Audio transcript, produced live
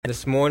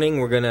This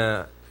morning we're going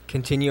to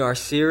continue our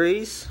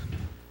series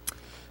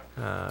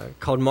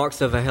called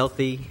Marks of a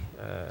Healthy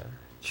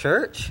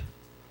Church.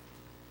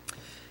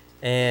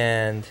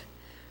 And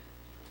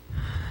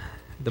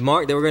the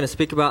mark that we're going to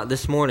speak about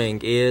this morning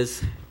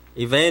is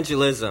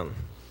evangelism.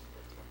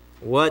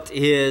 What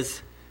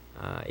is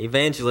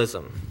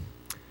evangelism?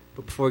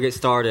 But before we get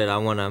started, I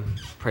want to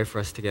pray for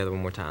us together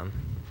one more time.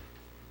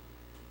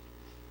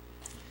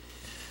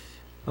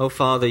 Oh,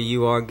 Father,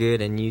 you are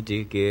good and you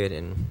do good,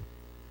 and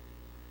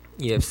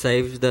you have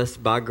saved us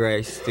by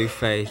grace through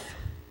faith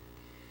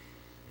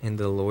in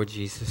the Lord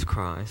Jesus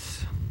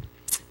Christ.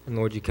 And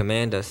Lord, you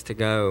command us to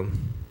go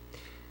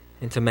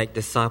and to make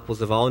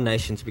disciples of all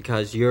nations,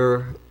 because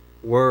your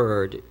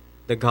word,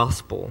 the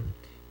gospel,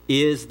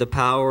 is the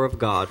power of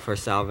God for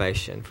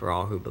salvation for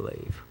all who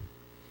believe.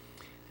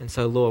 And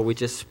so, Lord, we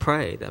just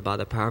pray that by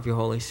the power of your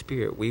Holy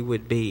Spirit, we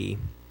would be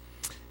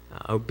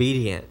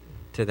obedient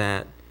to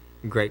that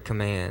great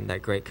command,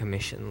 that great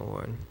commission,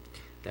 Lord,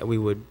 that we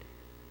would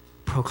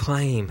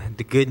proclaim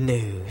the good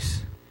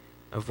news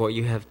of what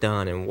you have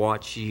done and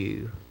watch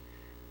you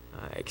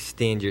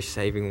extend your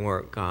saving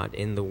work, God,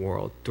 in the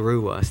world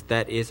through us.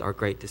 That is our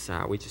great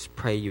desire. We just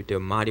pray you do a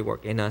mighty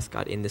work in us,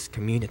 God, in this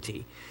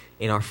community,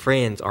 in our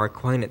friends, our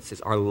acquaintances,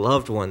 our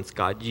loved ones,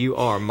 God. You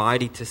are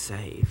mighty to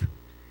save.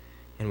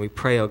 And we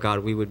pray, oh God,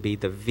 we would be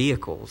the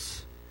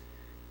vehicles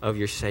of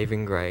your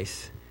saving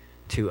grace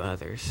to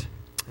others.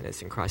 And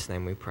it's in Christ's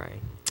name we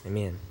pray.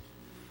 Amen.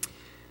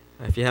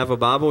 If you have a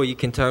Bible, you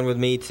can turn with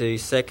me to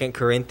 2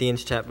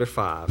 Corinthians chapter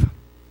 5.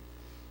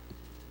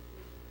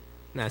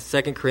 Now,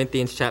 2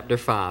 Corinthians chapter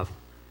 5.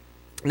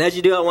 And as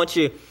you do, I want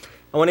to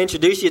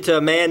introduce you to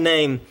a man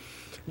named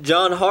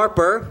John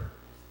Harper.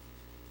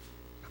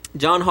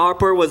 John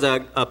Harper was a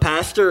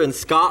pastor in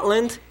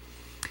Scotland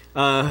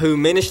who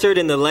ministered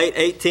in the late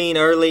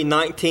early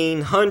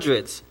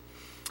 1900s.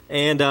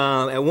 And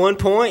at one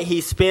point, he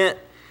spent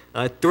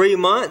 3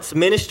 months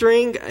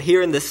ministering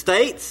here in the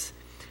States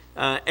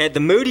at the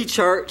Moody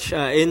Church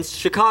in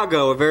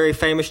Chicago, a very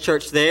famous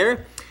church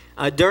there,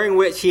 during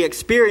which he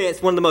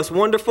experienced one of the most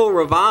wonderful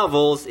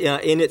revivals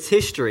in its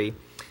history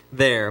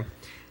there.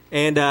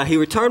 And he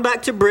returned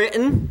back to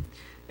Britain,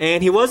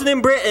 and he wasn't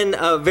in Britain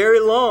very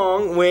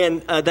long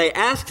when they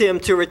asked him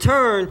to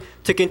return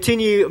to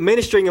continue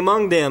ministering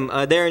among them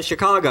there in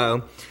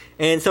Chicago.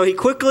 And so he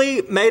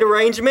quickly made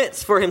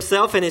arrangements for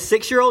himself and his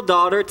 6-year-old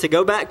daughter to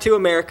go back to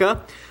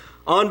America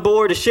on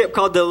board a ship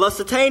called the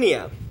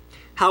Lusitania.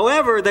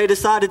 However, they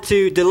decided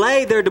to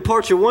delay their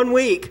departure 1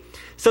 week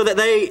so that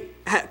they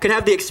could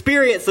have the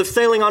experience of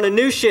sailing on a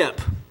new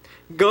ship,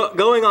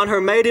 going on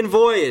her maiden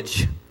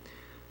voyage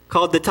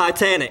called the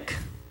Titanic.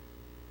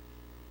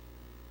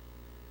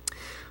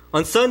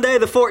 On Sunday,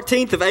 the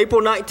 14th of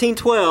April,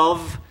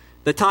 1912,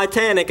 the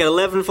Titanic at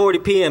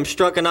 11:40 p.m.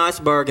 struck an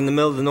iceberg in the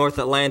middle of the North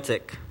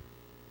Atlantic.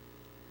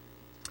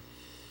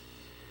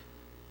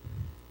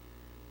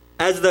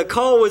 As the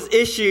call was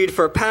issued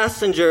for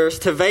passengers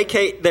to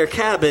vacate their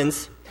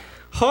cabins,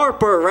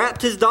 Harper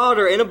wrapped his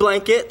daughter in a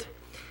blanket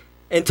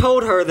and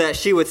told her that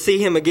she would see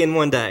him again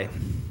one day,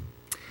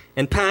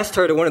 and passed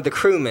her to one of the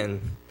crewmen.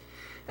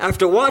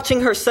 After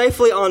watching her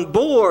safely on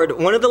board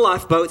one of the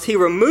lifeboats, he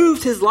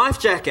removed his life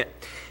jacket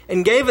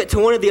and gave it to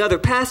one of the other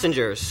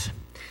passengers.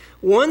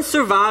 One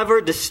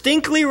survivor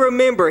distinctly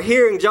remembered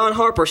hearing John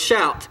Harper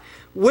shout,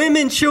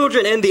 "Women,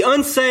 children, and the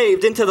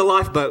unsaved into the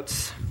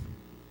lifeboats."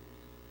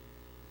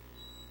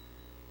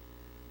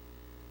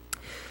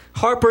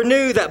 Harper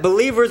knew that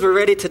believers were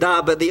ready to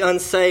die, but the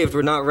unsaved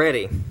were not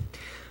ready.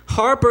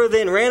 Harper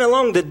then ran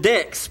along the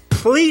decks,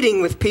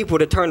 pleading with people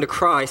to turn to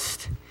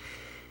Christ.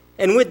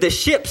 And with the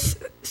ship's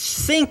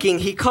sinking,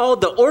 he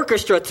called the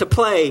orchestra to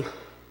play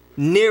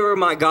 "Nearer,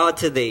 My God,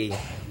 to Thee."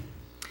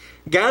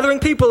 Gathering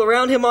people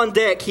around him on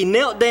deck, he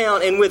knelt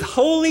down, and with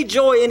holy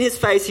joy in his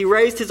face, he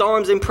raised his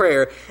arms in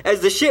prayer. As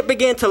the ship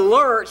began to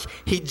lurch,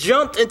 he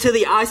jumped into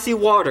the icy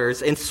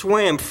waters and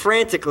swam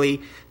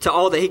frantically to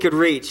all he could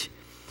reach,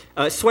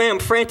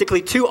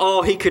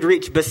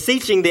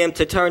 beseeching them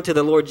to turn to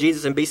the Lord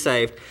Jesus and be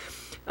saved.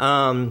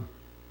 Finally,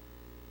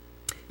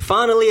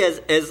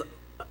 as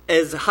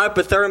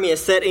hypothermia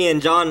set in,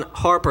 John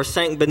Harper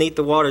sank beneath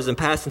the waters and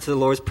passed into the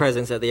Lord's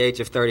presence at the age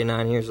of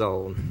 39 years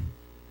old.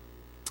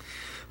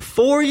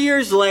 4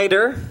 years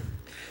later,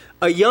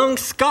 a young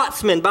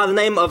Scotsman by the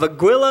name of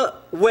Aguila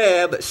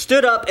Webb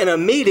stood up in a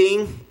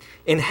meeting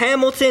in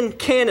Hamilton,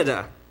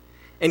 Canada,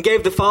 and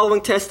gave the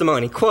following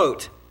testimony,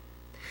 quote,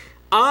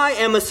 "I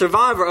am a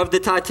survivor of the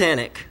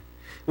Titanic.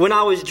 When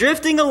I was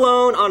drifting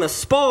alone on a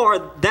spar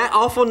that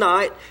awful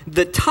night,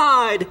 the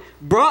tide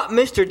brought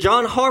Mr.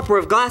 John Harper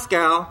of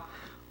Glasgow,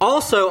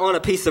 also on a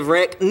piece of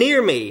wreck,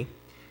 near me.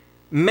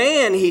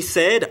 'Man,' he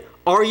said,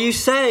 'are you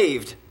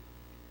saved?'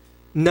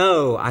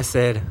 'No,' I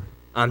said,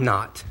 'I'm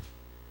not.'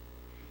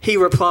 He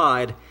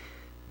replied,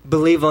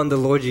 'Believe on the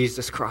Lord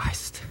Jesus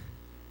Christ,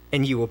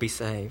 and you will be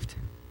saved.'"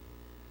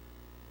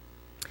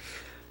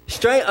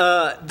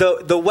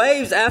 The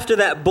waves after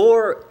that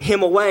bore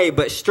him away,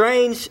 but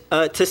strange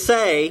to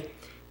say,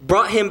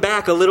 brought him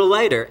back a little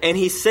later. And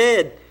he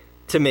said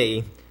to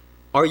me,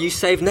 Are you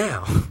saved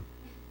now?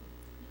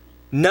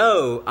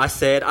 No, I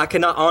said, I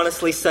cannot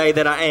honestly say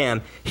that I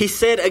am. He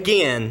said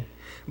again,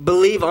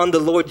 believe on the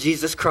Lord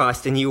Jesus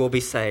Christ and you will be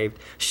saved.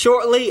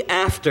 Shortly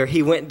after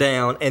he went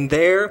down, and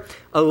there,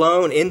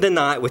 alone in the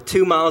night with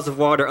 2 miles of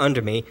water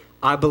under me,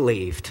 I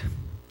believed.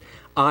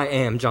 I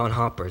am John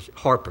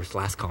Harper's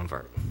last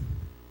convert.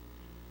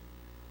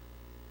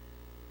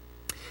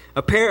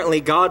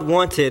 Apparently, God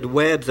wanted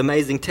Webb's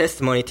amazing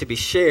testimony to be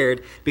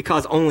shared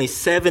because only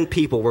 7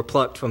 people were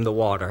plucked from the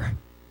water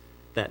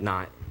that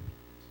night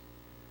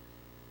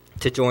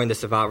to join the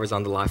survivors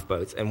on the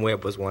lifeboats, and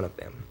Webb was one of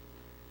them.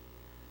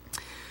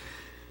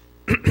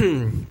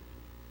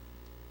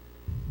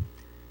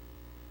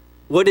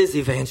 What is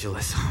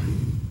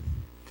evangelism?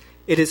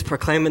 It is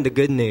proclaiming the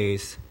good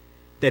news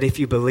that if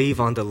you believe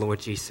on the Lord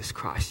Jesus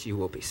Christ, you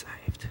will be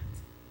saved.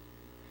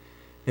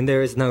 And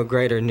there is no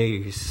greater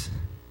news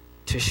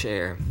to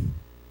share.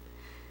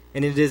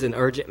 And it is an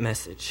urgent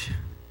message.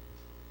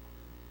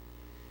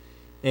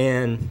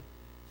 And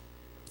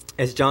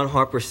as John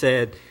Harper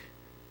said,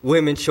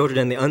 women, children,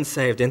 and the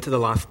unsaved into the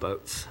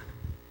lifeboats.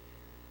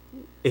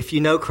 If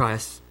you know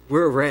Christ,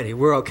 we're ready,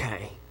 we're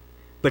okay.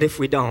 But if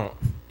you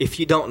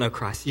don't know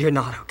Christ, you're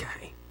not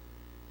okay.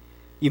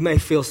 You may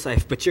feel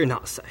safe, but you're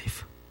not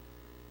safe.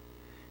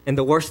 And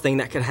the worst thing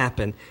that could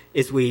happen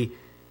is we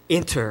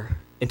enter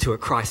into a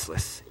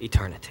Christless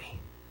eternity.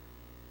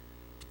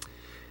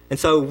 And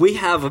so we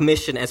have a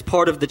mission as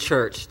part of the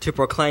church to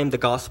proclaim the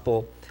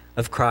gospel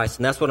of Christ.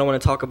 And that's what I want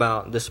to talk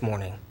about this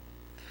morning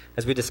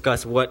as we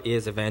discuss what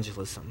is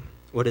evangelism.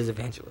 What is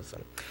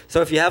evangelism?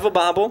 So if you have a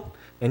Bible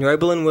and you're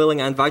able and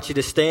willing, I invite you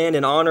to stand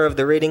in honor of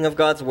the reading of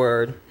God's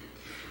word.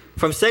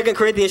 From 2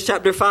 Corinthians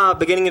chapter 5,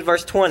 beginning in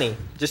verse 20.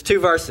 Just 2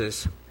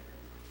 verses.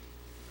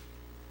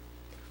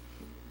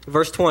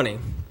 Verse 20.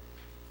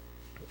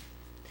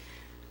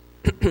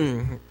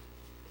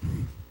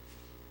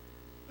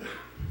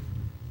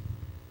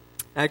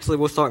 Actually,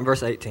 we'll start in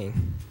verse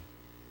 18.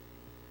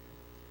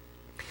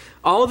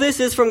 All this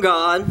is from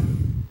God,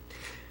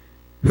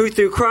 who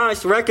through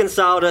Christ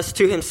reconciled us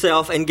to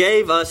himself and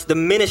gave us the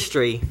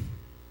ministry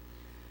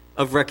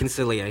of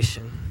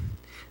reconciliation.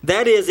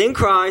 That is, in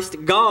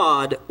Christ,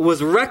 God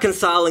was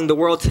reconciling the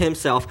world to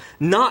himself,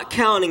 not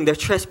counting their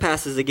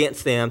trespasses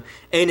against them,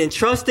 and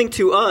entrusting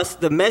to us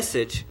the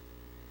message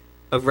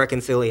of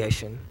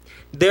reconciliation.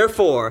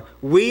 Therefore,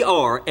 we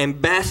are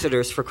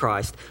ambassadors for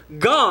Christ,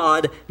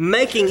 God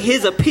making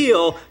his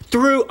appeal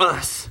through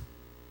us.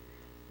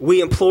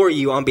 We implore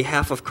you on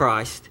behalf of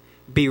Christ,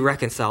 be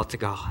reconciled to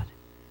God.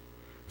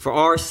 For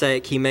our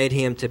sake, he made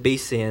him to be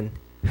sin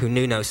who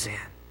knew no sin,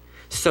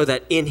 so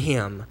that in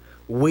him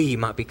we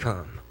might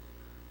become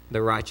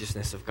the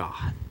righteousness of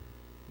God.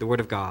 The word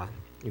of God.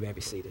 You may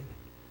be seated.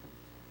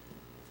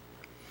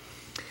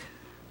 I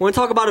want to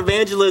talk about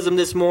evangelism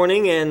this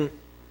morning, and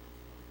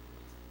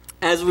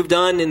as we've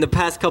done in the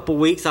past couple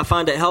weeks, I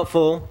find it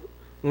helpful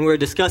when we're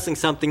discussing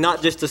something,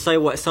 not just to say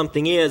what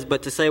something is,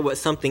 but to say what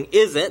something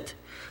isn't.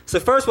 So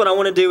first, what I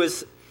want to do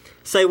is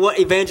say what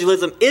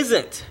evangelism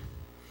isn't.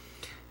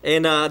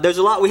 And there's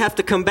a lot we have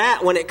to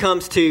combat when it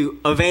comes to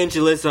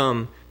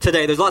evangelism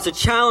today. There's lots of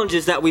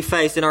challenges that we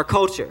face in our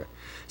culture.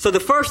 So the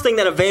first thing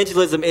that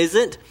evangelism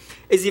isn't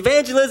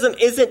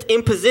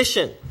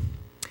imposition.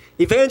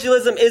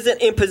 Evangelism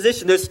isn't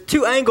imposition. There's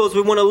 2 angles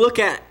we want to look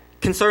at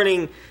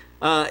concerning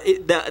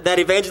that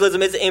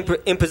evangelism isn't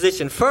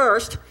imposition.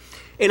 First,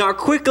 in our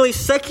quickly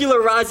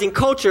secularizing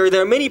culture,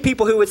 there are many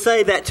people who would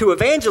say that to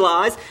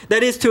evangelize,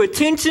 that is to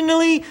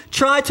intentionally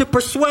try to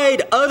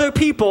persuade other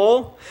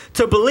people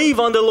to believe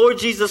on the Lord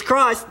Jesus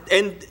Christ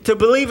and to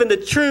believe in the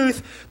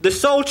truth, the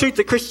sole truth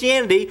of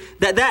Christianity,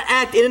 that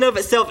act in and of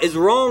itself is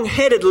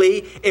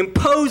wrong-headedly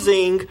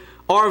imposing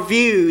our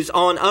views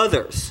on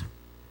others.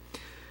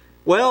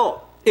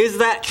 Well, is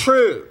that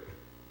true?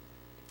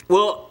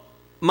 Well,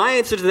 my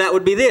answer to that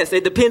would be this.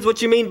 It depends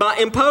what you mean by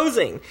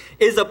imposing.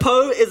 Is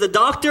a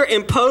doctor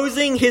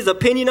imposing his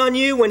opinion on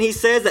you when he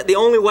says that the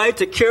only way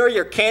to cure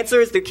your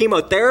cancer is through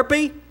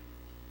chemotherapy?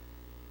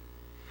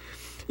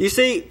 You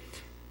see,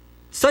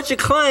 such a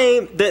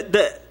claim,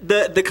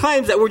 the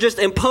claims that we're just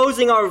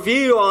imposing our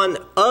view on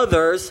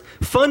others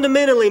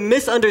fundamentally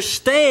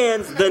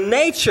misunderstands the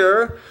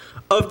nature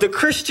of the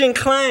Christian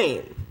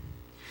claim.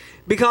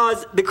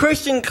 Because the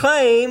Christian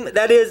claim,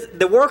 that is,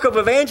 the work of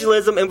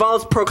evangelism,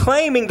 involves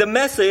proclaiming the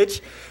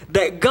message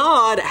that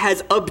God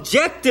has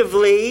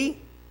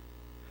objectively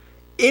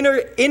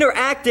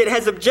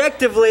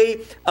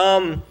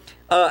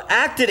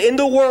acted in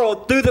the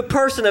world through the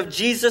person of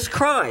Jesus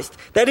Christ.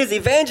 That is,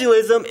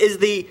 evangelism is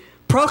the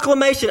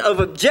proclamation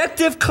of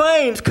objective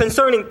claims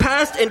concerning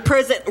past and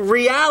present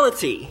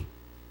reality.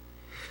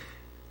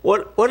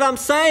 What I'm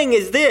saying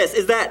is this,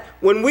 is that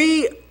when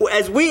we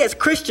as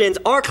Christians,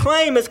 our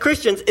claim as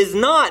Christians is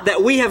not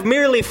that we have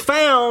merely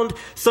found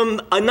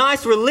a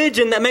nice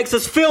religion that makes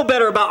us feel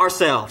better about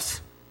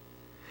ourselves.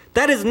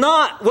 That is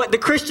not what the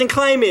Christian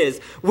claim is.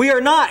 We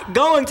are not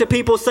going to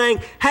people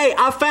saying, hey,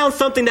 I found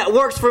something that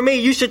works for me,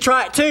 you should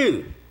try it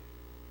too.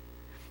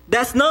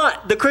 That's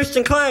not the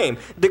Christian claim.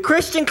 The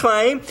Christian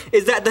claim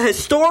is that the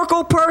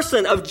historical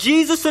person of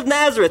Jesus of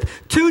Nazareth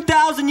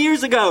 2,000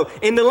 years ago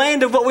in the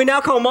land of what we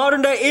now call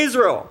modern day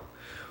Israel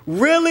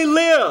really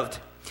lived.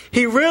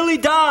 He really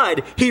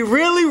died. He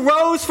really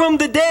rose from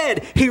the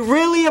dead. He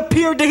really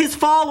appeared to his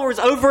followers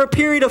over a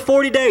period of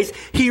 40 days.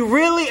 He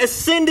really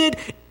ascended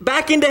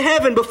back into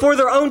heaven before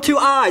their own two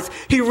eyes.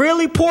 He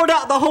really poured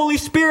out the Holy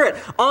Spirit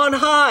on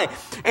high.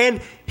 And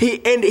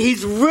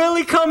he's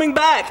really coming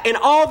back. And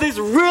all this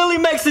really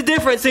makes a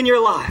difference in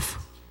your life.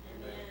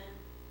 Amen.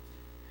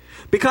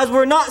 Because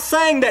we're not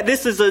saying that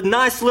this is a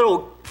nice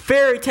little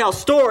fairy tale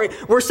story.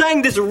 We're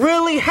saying this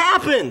really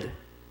happened.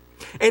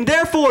 And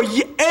therefore,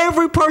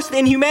 every person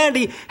in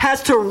humanity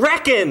has to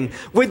reckon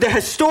with the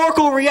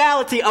historical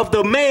reality of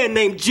the man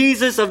named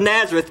Jesus of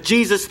Nazareth,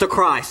 Jesus the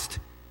Christ.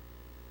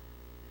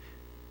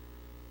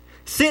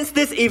 Since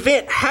this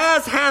event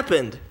has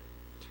happened,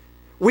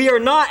 we are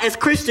not, as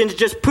Christians,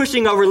 just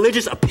pushing a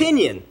religious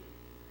opinion.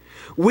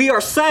 We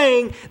are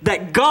saying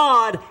that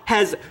God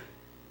has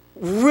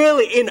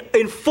really,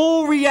 in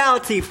full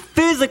reality,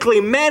 physically,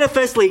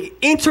 manifestly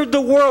entered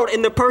the world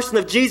in the person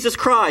of Jesus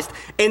Christ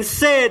and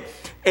said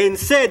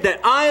that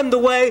I am the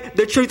way,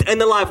 the truth,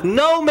 and the life.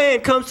 No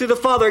man comes to the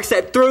Father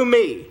except through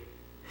me.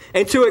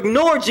 And to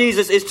ignore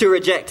Jesus is to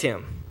reject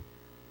him.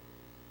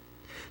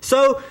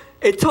 So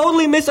it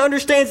totally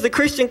misunderstands the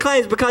Christian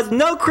claims because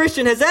no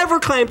Christian has ever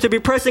claimed to be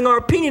pressing our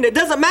opinion. It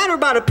doesn't matter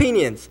about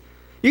opinions.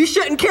 You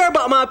shouldn't care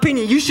about my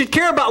opinion. You should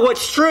care about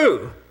what's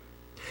true.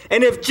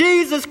 And if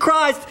Jesus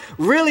Christ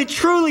really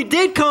truly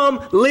did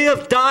come,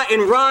 live, die,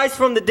 and rise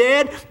from the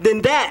dead,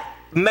 then that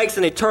makes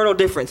an eternal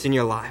difference in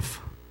your life.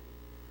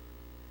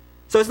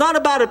 So it's not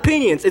about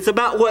opinions. It's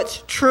about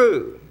what's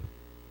true.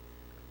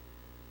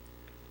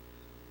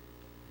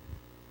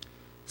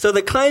 So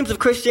the claims of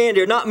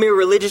Christianity are not mere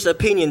religious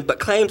opinions, but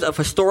claims of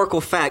historical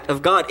fact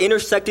of God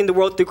intersecting the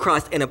world through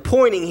Christ and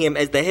appointing him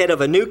as the head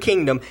of a new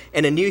kingdom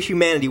and a new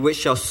humanity which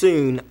shall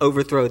soon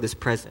overthrow this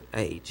present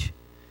age.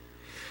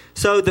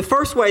 So the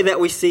first way that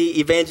we see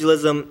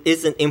evangelism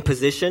isn't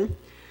imposition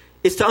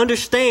is to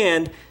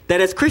understand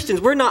that as Christians,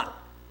 we're not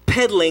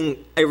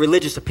peddling a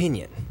religious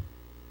opinion.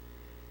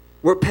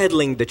 We're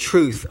peddling the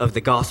truth of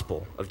the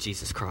gospel of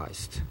Jesus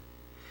Christ.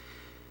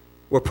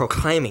 We're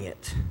proclaiming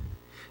it.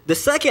 The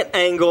second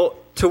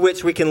angle to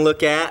which we can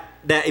look at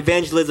that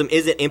evangelism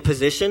isn't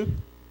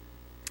imposition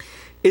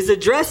is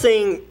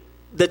addressing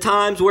the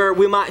times where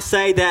we might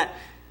say that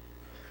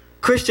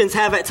Christians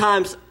have at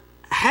times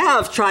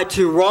tried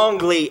to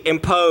wrongly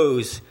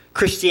impose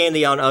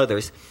Christianity on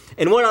others.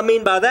 And what I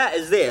mean by that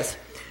is this.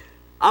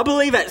 I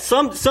believe that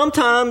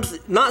sometimes,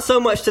 not so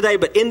much today,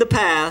 but in the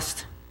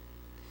past,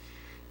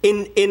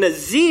 in a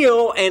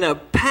zeal and a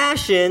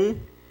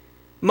passion,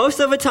 most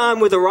of the time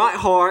with the right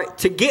heart,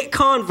 to get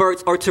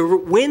converts or to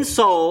win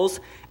souls,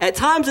 at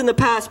times in the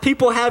past,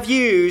 people have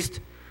used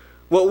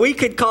what we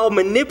could call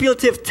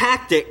manipulative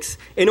tactics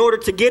in order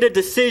to get a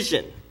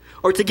decision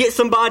or to get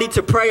somebody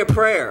to pray a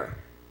prayer.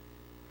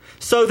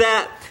 So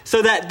that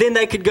then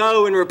they could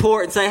go and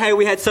report and say, hey,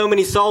 we had so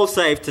many souls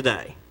saved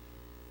today.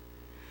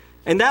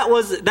 And that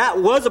was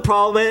a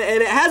problem,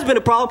 and it has been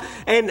a problem.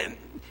 And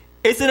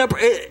it's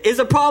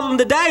a problem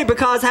today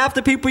because half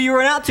the people you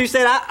run out to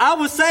said, I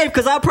was saved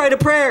because I prayed a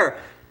prayer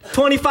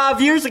 25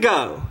 years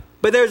ago.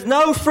 But there's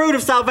no fruit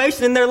of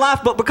salvation in their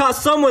life, but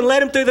because someone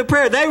led them through the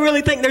prayer, they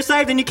really think they're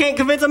saved and you can't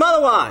convince them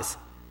otherwise.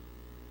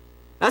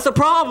 That's a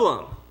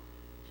problem.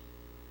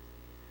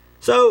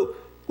 So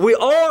we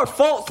are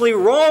falsely,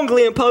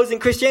 wrongly imposing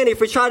Christianity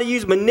if we try to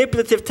use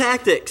manipulative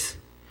tactics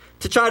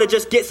to try to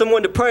just get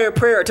someone to pray a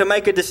prayer to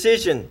make a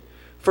decision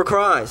for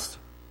Christ.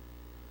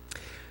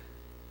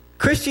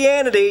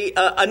 Christianity,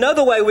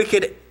 another way we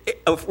could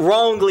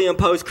wrongly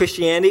impose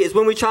Christianity is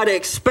when we try to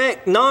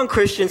expect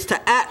non-Christians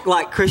to act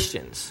like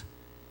Christians.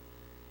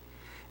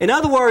 In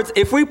other words,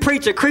 if we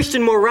preach a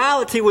Christian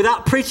morality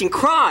without preaching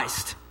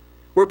Christ,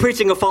 we're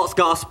preaching a false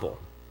gospel.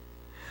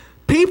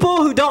 People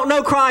who don't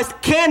know Christ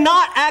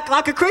cannot act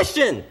like a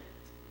Christian.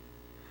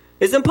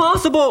 It's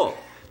impossible.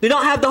 They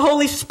don't have the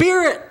Holy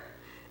Spirit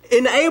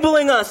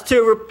enabling us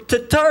to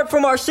turn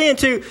from our sin,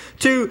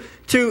 to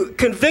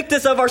convict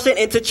us of our sin,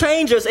 and to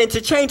change us, and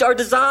to change our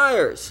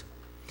desires.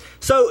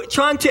 So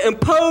trying to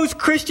impose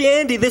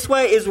Christianity this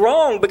way is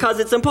wrong because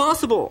it's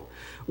impossible.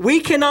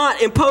 We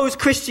cannot impose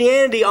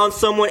Christianity on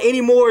someone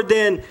any more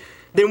than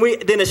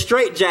a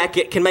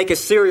straitjacket can make a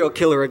serial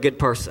killer a good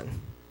person.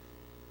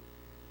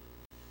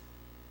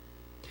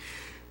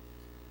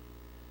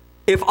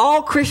 If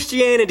all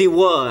Christianity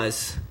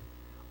was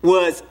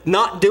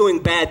not doing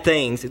bad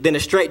things, then a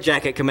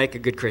straitjacket can make a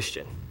good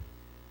Christian.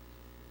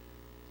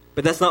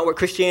 But that's not what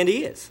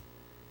Christianity is.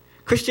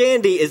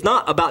 Christianity is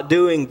not about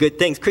doing good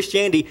things.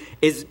 Christianity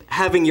is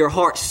having your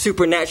heart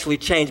supernaturally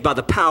changed by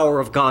the power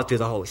of God through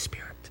the Holy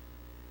Spirit.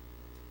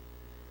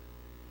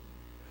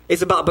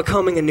 It's about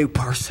becoming a new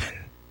person.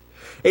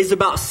 It's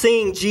about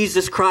seeing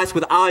Jesus Christ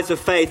with eyes of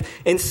faith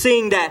and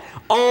seeing that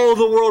all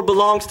the world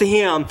belongs to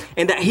him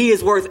and that he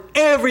is worth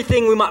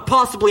everything we might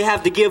possibly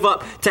have to give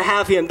up to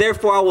have him.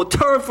 Therefore, I will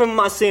turn from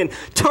my sin,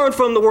 turn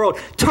from the world,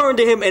 turn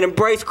to him and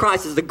embrace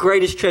Christ as the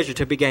greatest treasure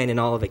to be gained in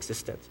all of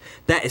existence.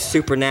 That is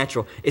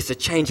supernatural. It's a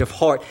change of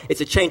heart.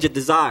 It's a change of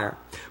desire.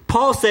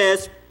 Paul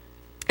says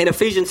in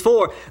Ephesians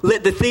 4,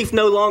 let the thief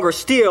no longer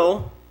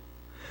steal,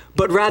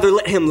 but rather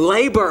let him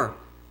labor,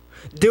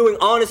 doing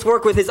honest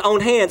work with his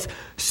own hands,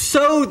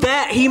 so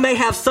that he may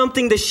have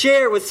something to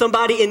share with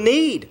somebody in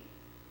need.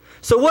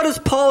 So what is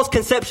Paul's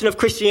conception of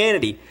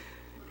Christianity?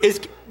 Does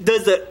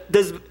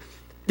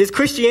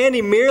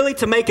Christianity merely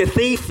to make a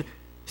thief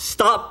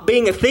stop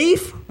being a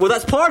thief? Well,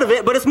 that's part of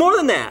it, but it's more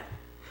than that.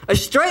 A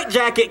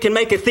straitjacket can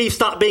make a thief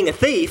stop being a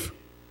thief.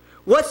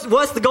 What's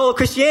the goal of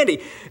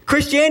Christianity?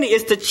 Christianity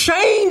is to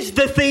change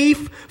the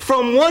thief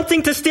from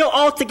wanting to steal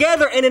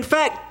altogether and in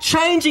fact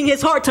changing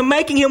his heart to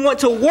making him want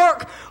to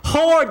work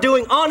hard,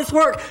 doing honest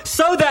work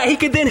so that he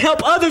could then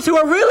help others who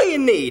are really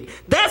in need.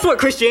 That's what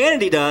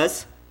Christianity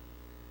does.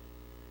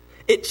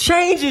 It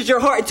changes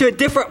your heart into a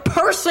different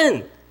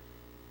person.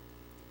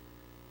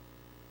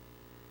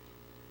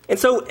 And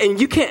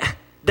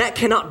that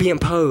cannot be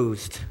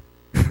imposed.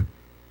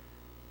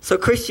 So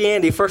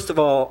Christianity, first of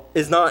all,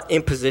 is not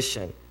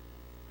imposition.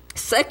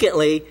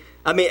 Secondly,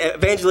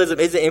 evangelism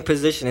isn't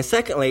imposition. And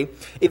secondly,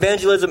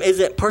 evangelism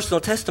isn't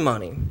personal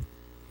testimony.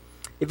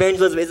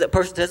 Evangelism isn't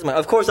personal testimony.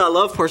 Of course, I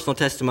love personal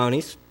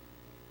testimonies.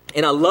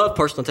 And I love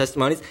personal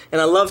testimonies. And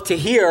I love to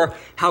hear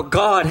how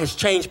God has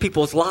changed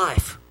people's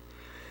life.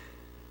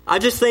 I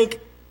just think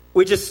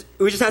we just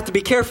have to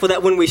be careful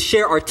that when we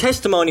share our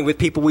testimony with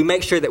people, we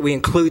make sure that we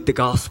include the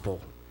gospel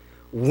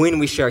when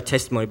we share our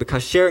testimony.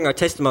 Because sharing our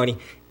testimony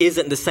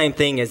isn't the same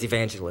thing as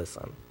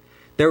evangelism.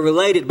 They're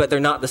related, but they're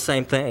not the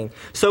same thing.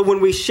 So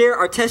when we share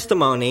our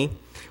testimony,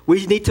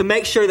 we need to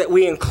make sure that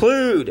we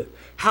include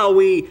how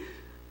we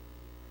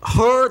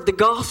heard the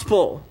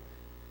gospel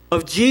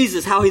of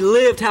Jesus, how he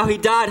lived, how he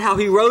died, how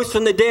he rose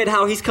from the dead,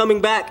 how he's coming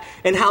back,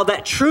 and how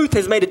that truth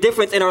has made a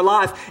difference in our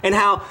life, and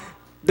how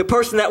the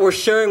person that we're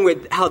sharing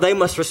with, how they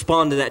must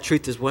respond to that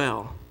truth as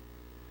well.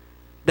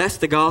 That's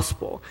the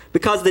gospel.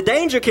 Because the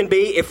danger can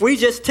be if we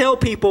just tell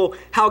people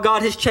how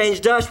God has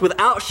changed us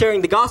without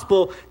sharing the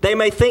gospel, they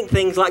may think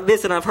things like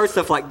this, and I've heard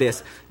stuff like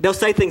this. They'll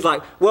say things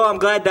like, well, I'm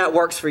glad that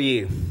works for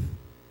you.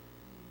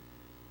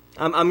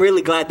 I'm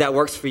really glad that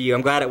works for you.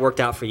 I'm glad it worked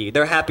out for you.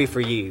 They're happy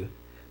for you.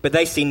 But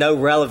they see no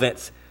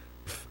relevance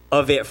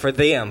of it for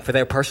them, for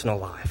their personal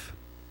life.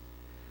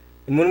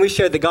 And when we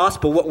share the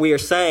gospel, what we are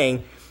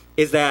saying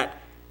is that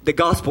the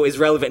gospel is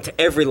relevant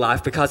to every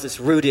life because it's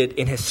rooted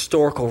in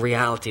historical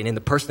reality and in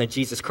the person of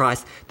Jesus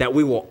Christ that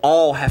we will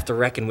all have to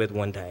reckon with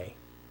one day.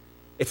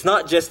 It's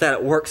not just that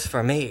it works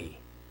for me.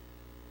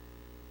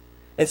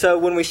 And so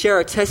when we share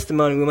our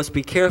testimony, we must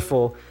be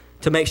careful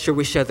to make sure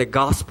we share the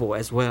gospel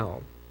as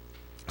well.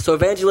 So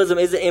evangelism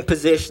isn't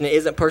imposition, it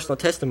isn't personal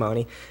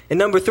testimony. And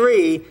number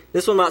 3,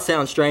 this one might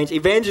sound strange,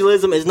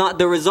 evangelism is not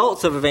the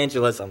results of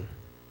evangelism.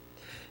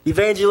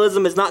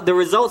 Evangelism is not the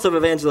results of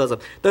evangelism.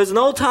 There's an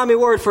old-timey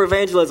word for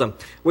evangelism.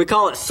 We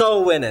call it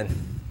soul winning.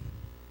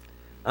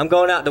 I'm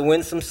going out to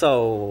win some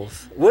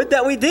souls. Would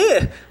that we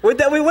did. Would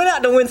that we went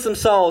out to win some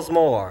souls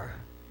more.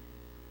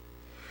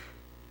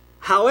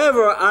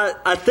 However,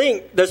 I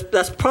think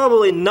that's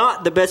probably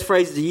not the best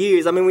phrase to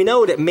use. I mean, we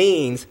know what it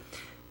means.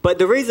 But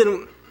the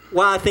reason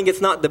why I think it's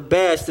not the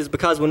best is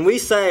because when we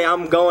say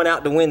I'm going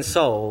out to win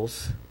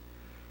souls,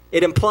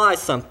 it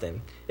implies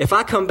something. If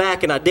I come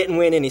back and I didn't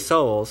win any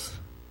souls,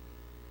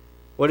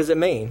 what does it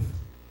mean?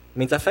 It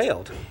means I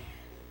failed.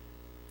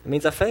 It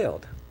means I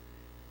failed.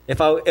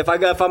 If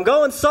I'm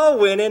going soul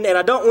winning and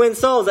I don't win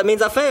souls, that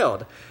means I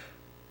failed.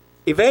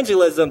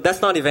 Evangelism,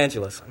 that's not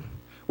evangelism.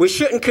 We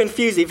shouldn't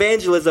confuse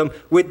evangelism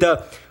with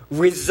the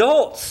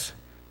results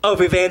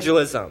of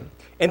evangelism.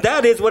 And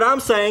that is what I'm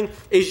saying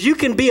is you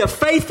can be a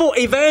faithful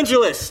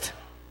evangelist.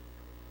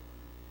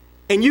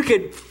 And you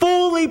could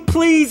fully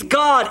please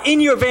God in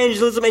your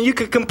evangelism, and you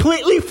could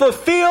completely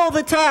fulfill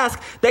the task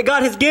that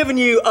God has given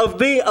you of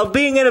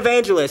being an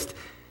evangelist,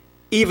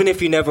 even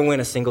if you never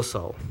win a single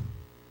soul.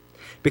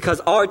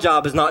 Because our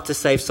job is not to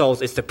save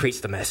souls, it's to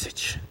preach the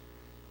message.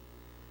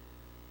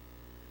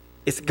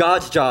 It's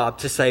God's job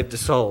to save the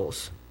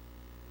souls.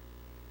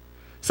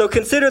 So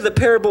consider the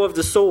parable of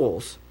the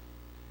souls.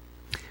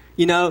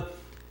 You know,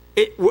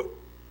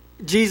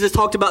 Jesus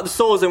talked about the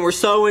souls, and we're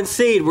sowing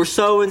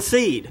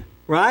seed.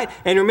 Right?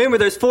 And remember,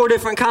 there's 4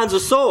 different kinds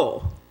of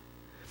soul.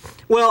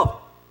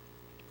 Well,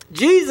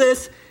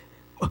 Jesus,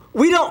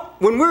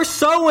 when we're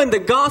sowing the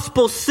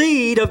gospel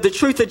seed of the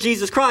truth of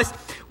Jesus Christ,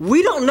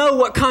 we don't know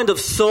what kind of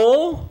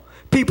soul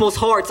people's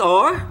hearts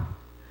are.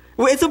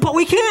 We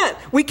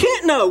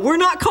can't know. We're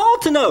not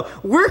called to know.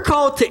 We're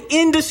called to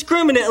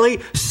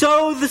indiscriminately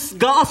sow this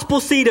gospel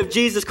seed of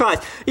Jesus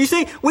Christ. You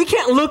see, we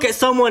can't look at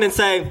someone and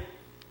say,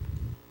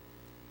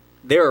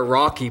 they're a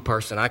rocky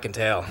person, I can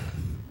tell.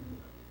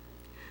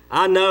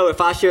 I know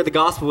if I share the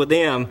gospel with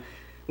them,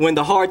 when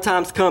the hard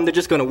times come, they're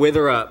just going to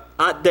wither up.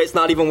 It's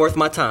not even worth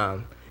my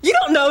time. You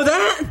don't know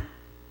that.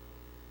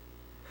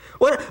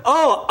 What?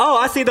 Oh,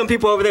 I see them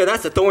people over there.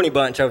 That's a thorny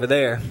bunch over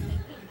there.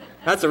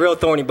 That's a real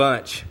thorny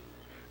bunch.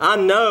 I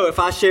know if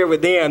I share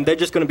with them, they're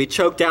just going to be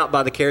choked out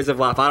by the cares of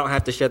life. I don't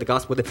have to share the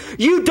gospel with them.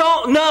 You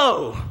don't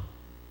know.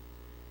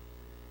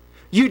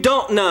 You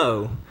don't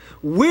know.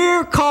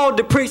 We're called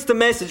to preach the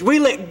message. We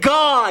let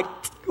God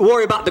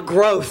worry about the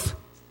growth.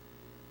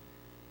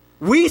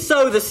 We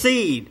sow the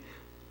seed.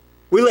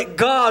 We let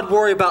God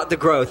worry about the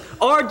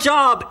growth. Our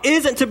job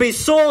isn't to be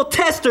soil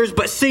testers,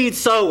 but seed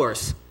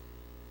sowers.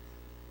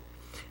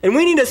 And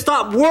we need to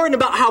stop worrying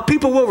about how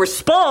people will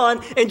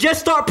respond and just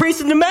start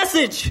preaching the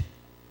message.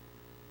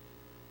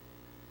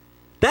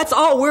 That's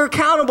all we're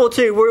accountable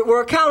to.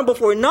 We're accountable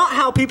for not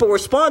how people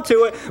respond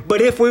to it,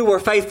 but if we were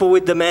faithful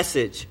with the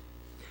message.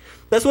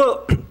 That's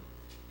what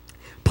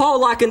Paul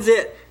likens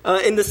it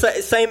in the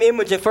same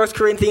image in 1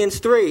 Corinthians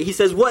 3. He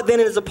says, what then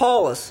is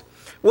Apollos?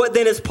 What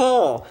then is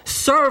Paul?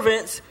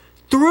 Servants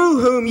through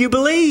whom you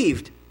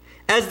believed,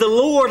 as the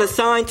Lord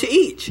assigned to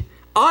each.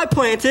 I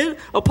planted,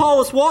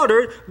 Apollos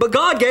watered, but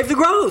God gave the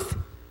growth.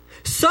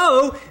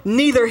 So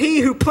neither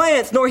he who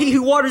plants nor he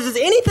who waters is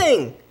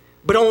anything,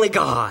 but only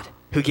God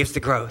who gives the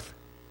growth.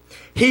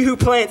 He who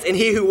plants and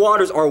he who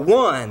waters are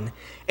one,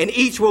 and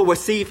each will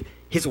receive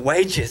his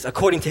wages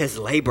according to his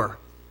labor.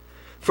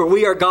 For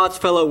we are God's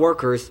fellow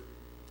workers.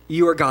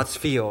 You are God's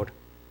field,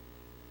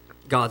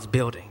 God's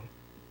building.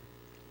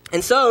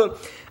 And so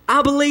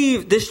I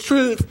believe this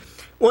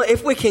truth, well,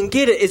 if we can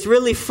get it, is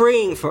really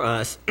freeing for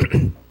us.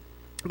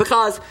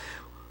 Because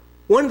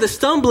one of the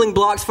stumbling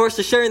blocks for us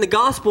to sharing the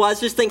gospel, I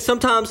just think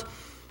sometimes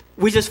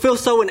we just feel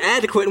so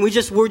inadequate and we're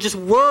just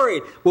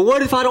worried. Well,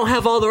 what if I don't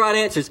have all the right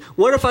answers?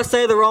 What if I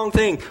say the wrong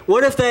thing?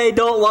 What if they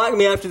don't like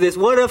me after this?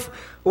 What if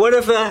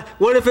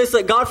it's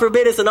like, God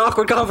forbid, it's an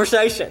awkward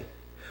conversation?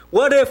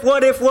 What if?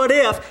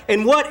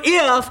 And what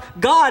if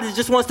God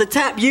just wants to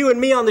tap you and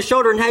me on the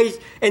shoulder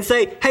and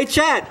say, hey,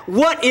 Chad,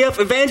 what if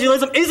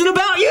evangelism isn't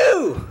about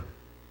you?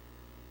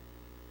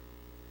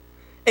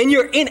 And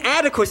your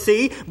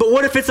inadequacy, but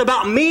what if it's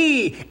about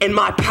me and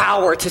my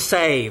power to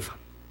save?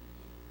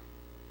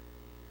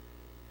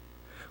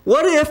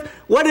 What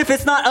if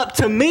it's not up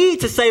to me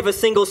to save a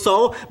single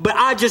soul, but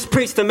I just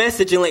preach the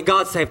message and let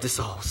God save the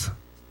souls?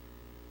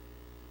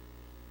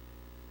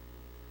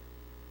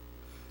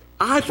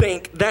 I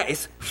think that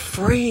is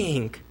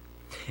freeing.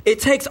 It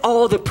takes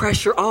all the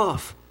pressure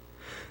off.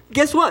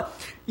 Guess what?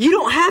 You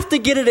don't have to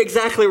get it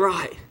exactly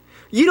right.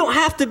 You don't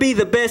have to be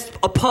the best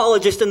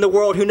apologist in the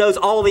world who knows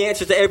all the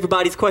answers to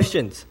everybody's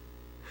questions.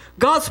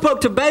 God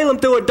spoke to Balaam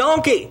through a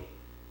donkey.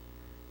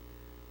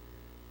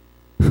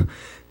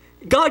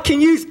 God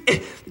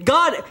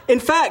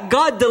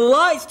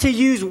delights to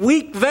use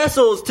weak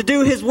vessels to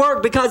do his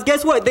work, because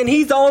guess what? Then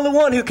he's the only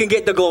one who can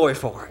get the glory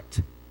for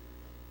it.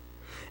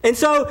 And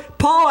so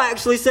Paul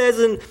actually says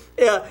in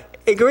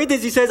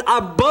Corinthians, he says,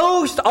 I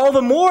boast all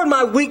the more in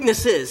my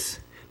weaknesses,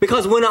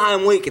 because when I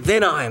am weak,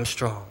 then I am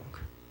strong.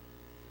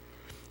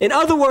 In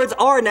other words,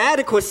 our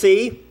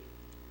inadequacy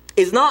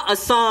is not a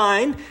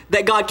sign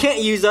that God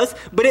can't use us,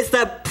 but it's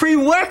the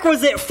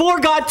prerequisite for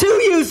God to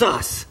use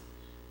us.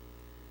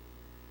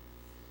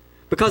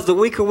 Because the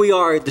weaker we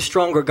are, the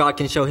stronger God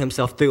can show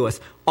himself through us.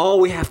 All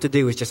we have to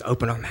do is just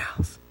open our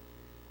mouths.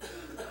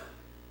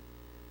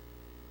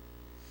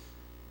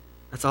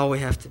 That's all we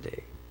have to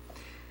do.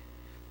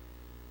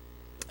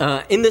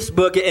 In this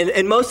book,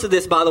 and most of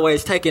this, by the way,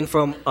 is taken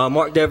from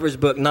Mark Dever's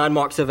book, 9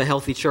 Marks of a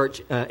Healthy Church,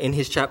 in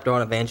his chapter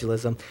on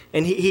evangelism.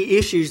 And he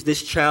issues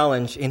this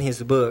challenge in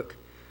his book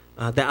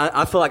that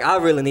I feel like I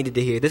really needed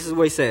to hear. This is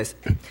what he says.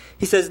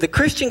 He says, the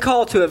Christian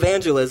call to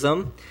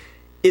evangelism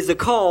is a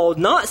call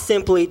not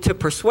simply to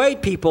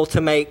persuade people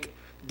to make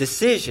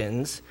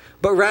decisions,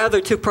 but rather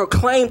to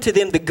proclaim to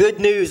them the good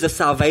news of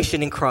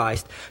salvation in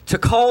Christ, to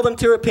call them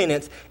to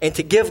repentance, and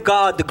to give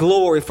God the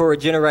glory for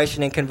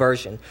regeneration and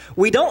conversion.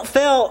 We don't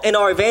fail in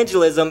our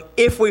evangelism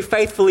if we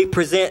faithfully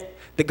present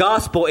the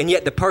gospel and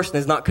yet the person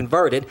is not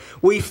converted.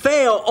 We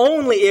fail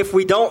only if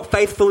we don't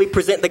faithfully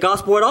present the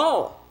gospel at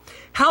all.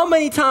 How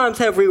many times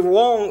have we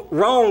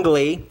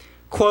wrongly,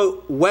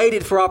 quote,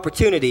 waited for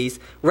opportunities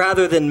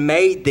rather than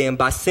made them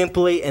by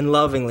simply and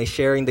lovingly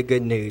sharing the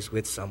good news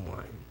with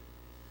someone?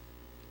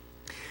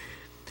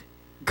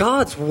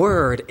 God's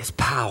word is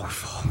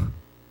powerful.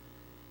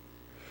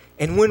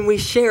 And when we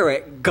share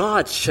it,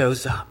 God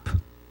shows up.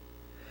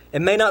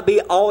 It may not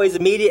be always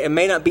immediate, it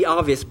may not be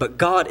obvious, but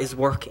God is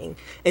working.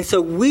 And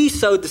so we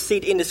sowed the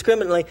seed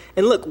indiscriminately.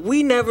 And look,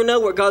 we never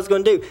know what God's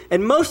going to do.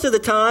 And most of the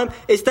time,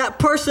 it's that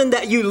person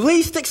that you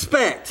least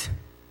expect.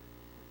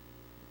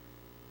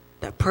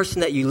 That person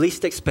that you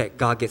least expect,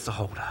 God gets a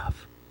hold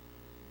of.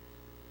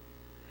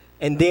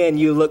 And then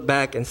you look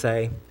back and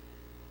say,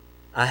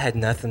 I had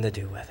nothing to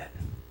do with it.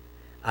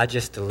 I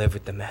just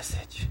delivered the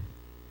message.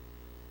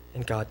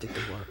 And God did the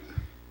work.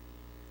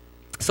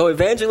 So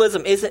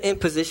evangelism isn't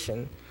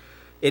imposition.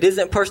 It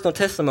isn't personal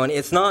testimony.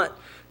 It's not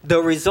the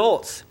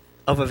results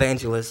of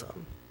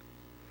evangelism.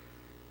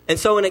 And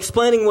so in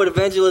explaining what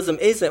evangelism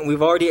isn't,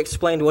 we've already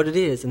explained what it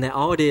is. And that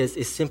all it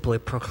is simply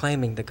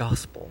proclaiming the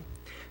gospel.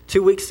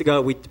 2 weeks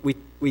ago,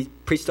 we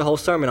preached a whole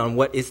sermon on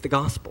what is the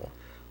gospel.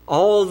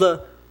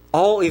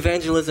 All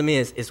evangelism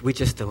is we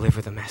just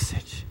deliver the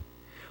message.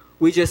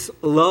 We just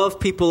love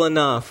people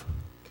enough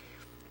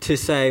to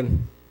say,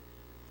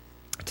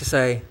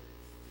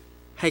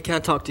 hey, can I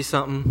talk to you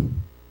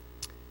something?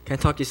 Can I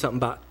talk to you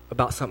something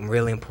about something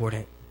really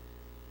important?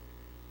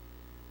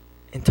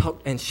 And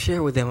talk and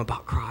share with them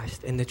about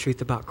Christ and the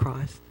truth about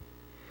Christ.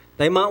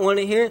 They might want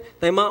to hear it,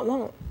 they might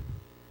won't.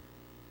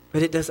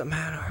 But it doesn't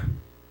matter.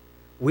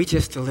 We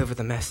just deliver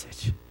the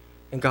message,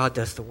 and God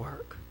does the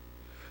work.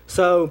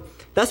 So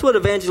that's what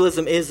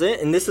evangelism is,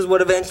 and this is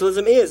what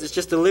evangelism is. It's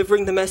just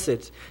delivering the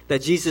message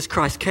that Jesus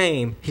Christ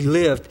came, he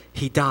lived,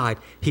 he died,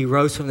 he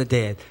rose from the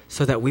dead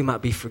so that we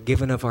might be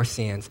forgiven of our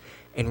sins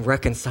and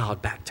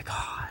reconciled back to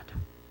God.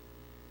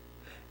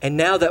 And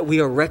now that we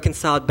are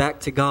reconciled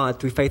back to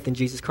God through faith in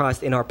Jesus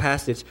Christ, in our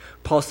passage,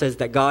 Paul says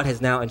that God has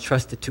now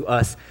entrusted to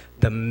us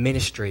the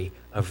ministry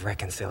of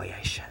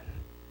reconciliation.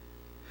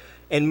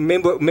 And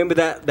remember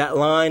that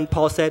line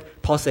Paul said?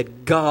 Paul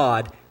said,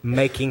 God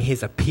making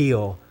his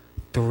appeal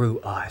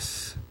through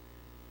us.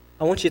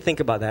 I want you to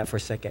think about that for a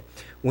second.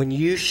 When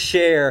you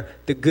share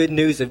the good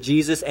news of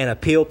Jesus and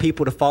appeal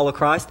people to follow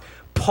Christ,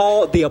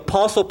 the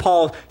Apostle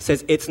Paul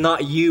says it's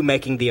not you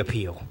making the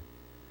appeal.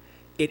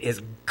 It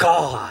is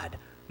God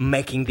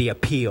making the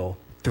appeal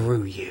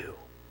through you.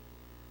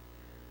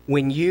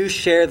 When you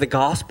share the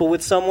gospel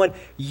with someone,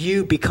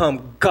 you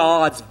become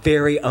God's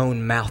very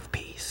own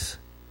mouthpiece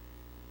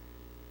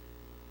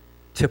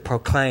to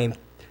proclaim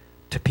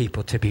to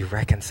people to be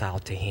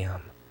reconciled to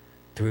him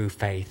through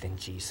faith in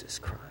Jesus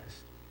Christ.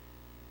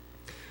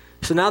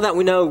 So now that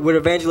we know what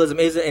evangelism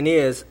is and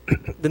is,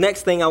 the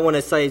next thing I want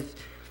to say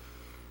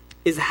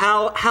is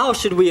how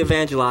should we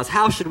evangelize?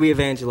 How should we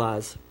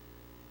evangelize?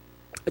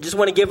 I just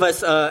want to give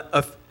us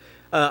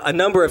a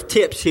number of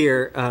tips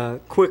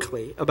here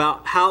quickly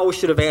about how we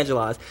should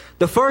evangelize.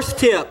 The first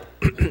tip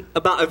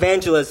about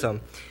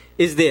evangelism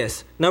is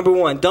this. Number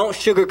one, don't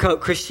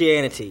sugarcoat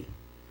Christianity.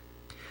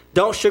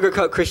 Don't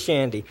sugarcoat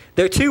Christianity.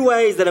 There are two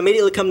ways that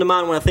immediately come to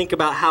mind when I think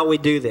about how we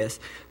do this.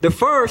 The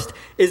first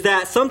is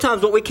that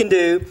sometimes what we can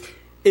do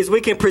is we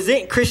can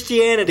present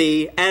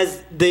Christianity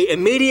as the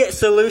immediate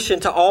solution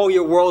to all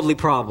your worldly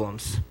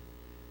problems.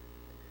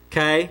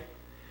 Okay?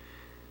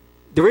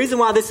 The reason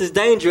why this is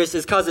dangerous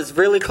is because it's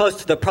really close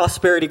to the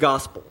prosperity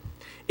gospel.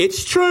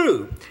 It's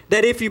true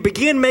that if you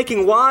begin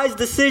making wise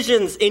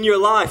decisions in your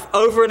life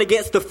over and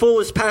against the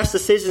foolish past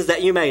decisions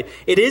that you made,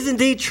 it is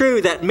indeed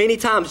true that many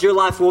times your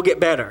life will get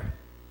better.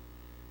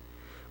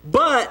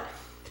 But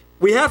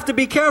we have to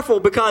be careful,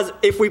 because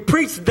if we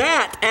preach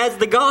that as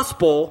the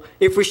gospel,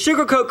 if we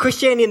sugarcoat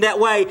Christianity in that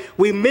way,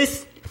 we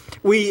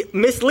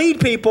mislead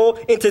people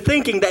into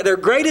thinking that their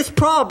greatest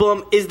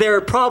problem is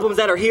their problems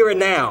that are here and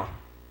now,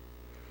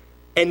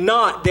 and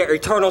not their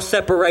eternal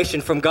separation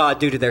from God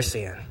due to their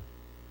sin.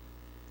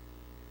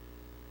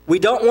 We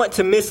don't want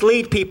to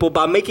mislead people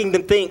by making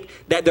them think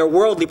that their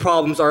worldly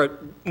problems are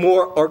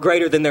more or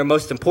greater than their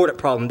most important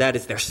problem, that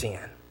is their sin.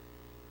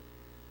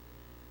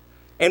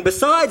 And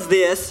besides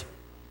this,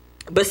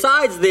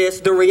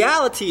 the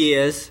reality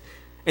is,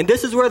 and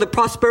this is where the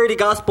prosperity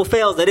gospel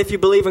fails, that if you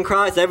believe in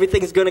Christ,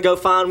 everything's going to go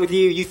fine with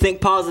you. You think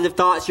positive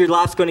thoughts, your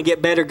life's going to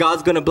get better,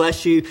 God's going to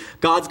bless you,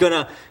 God's going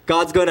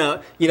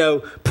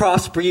to,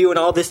 prosper you and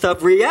all this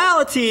stuff.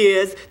 Reality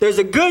is, there's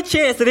a good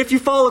chance that if you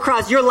follow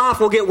Christ, your life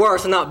will get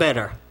worse and not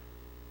better.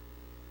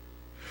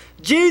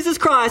 Jesus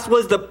Christ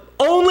was the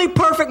only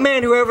perfect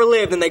man who ever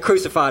lived, and they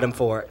crucified him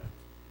for it.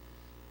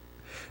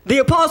 The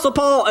Apostle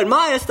Paul, in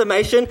my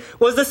estimation,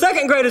 was the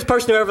second greatest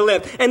person who ever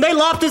lived, and they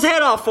lopped his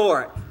head off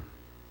for it.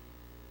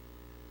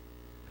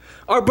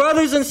 Our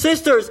brothers and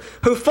sisters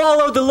who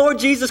follow the Lord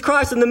Jesus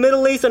Christ in the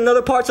Middle East and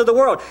other parts of the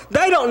world,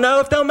 they don't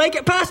know if they'll make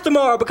it past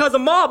tomorrow, because a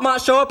mob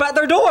might show up at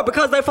their door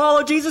because they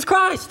follow Jesus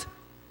Christ.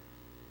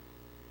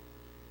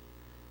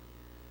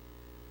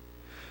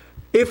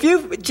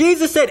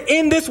 Jesus said,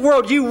 in this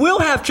world you will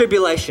have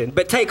tribulation,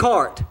 but take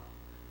heart.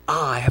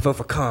 I have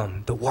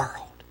overcome the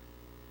world.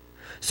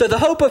 So the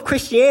hope of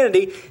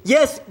Christianity,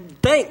 yes,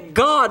 thank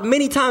God,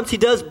 many times he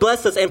does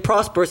bless us and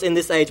prosper us in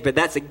this age, but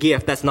that's a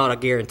gift, that's not a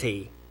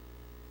guarantee.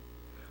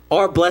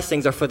 Our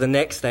blessings are for the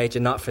next stage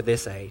and not for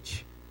this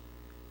age.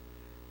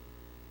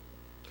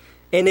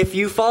 And if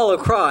you follow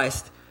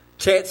Christ,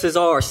 chances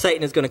are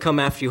Satan is going to come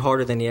after you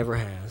harder than he ever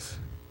has.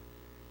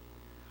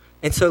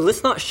 And so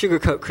let's not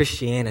sugarcoat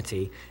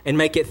Christianity and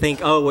make it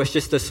think, oh, it's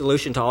just the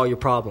solution to all your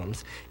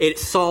problems. It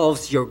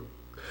solves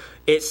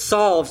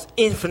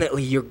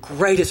infinitely your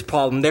greatest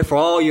problem. Therefore,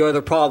 all your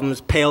other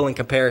problems pale in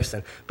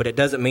comparison. But it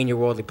doesn't mean your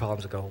worldly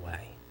problems will go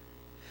away.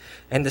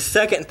 And the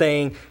second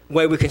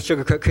way we can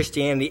sugarcoat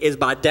Christianity is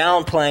by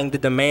downplaying the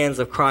demands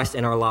of Christ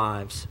in our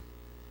lives.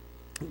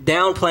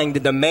 Downplaying the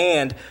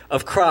demand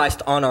of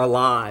Christ on our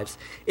lives.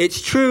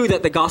 It's true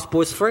that the gospel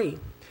is free.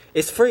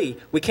 It's free.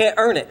 We can't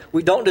earn it.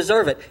 We don't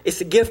deserve it. It's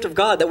a gift of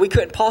God that we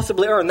couldn't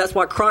possibly earn. That's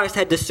why Christ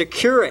had to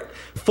secure it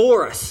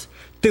for us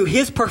through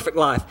his perfect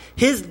life,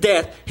 his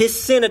death, his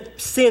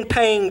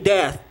sin-paying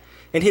death,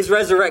 and his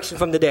resurrection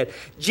from the dead.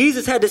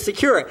 Jesus had to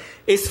secure it.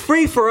 It's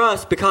free for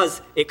us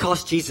because it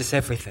cost Jesus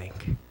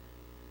everything.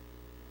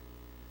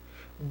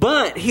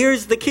 But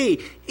here's the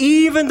key.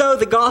 Even though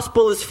the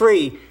gospel is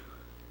free,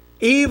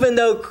 even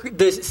though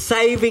the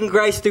saving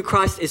grace through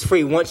Christ is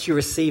free, once you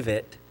receive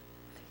it,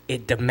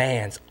 it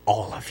demands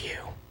all of you.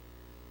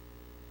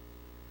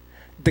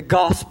 The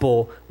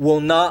gospel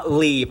will not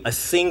leave a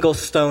single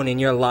stone in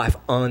your life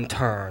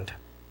unturned.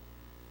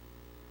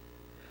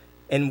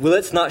 And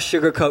let's not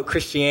sugarcoat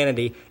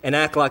Christianity and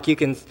act like you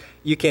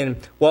can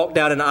walk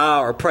down an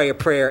aisle or pray a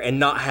prayer and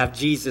not have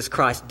Jesus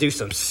Christ do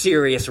some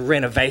serious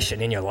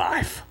renovation in your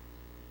life.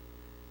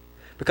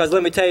 Because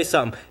let me tell you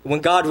something, when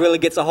God really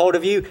gets a hold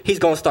of you, he's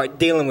going to start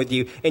dealing with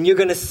you. And you're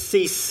going to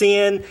see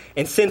sin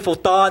and sinful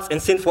thoughts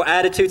and sinful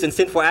attitudes and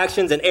sinful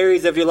actions in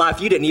areas of your life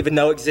you didn't even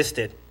know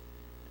existed.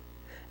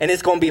 And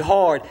it's going to be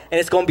hard and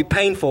it's going to be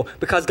painful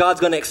because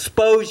God's going to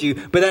expose you.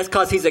 But that's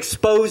because he's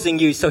exposing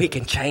you so he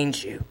can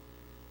change you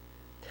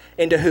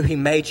into who he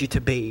made you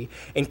to be.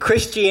 And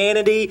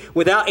Christianity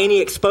without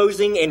any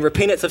exposing and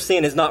repentance of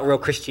sin is not real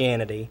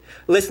Christianity.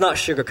 Let's not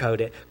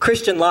sugarcoat it.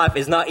 Christian life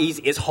is not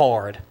easy. It's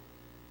hard.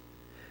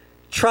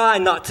 Try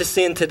not to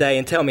sin today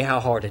and tell me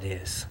how hard it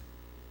is.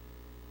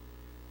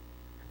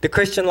 The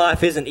Christian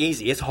life isn't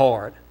easy. It's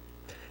hard.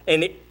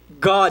 And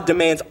God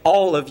demands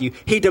all of you.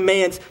 He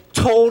demands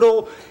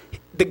total.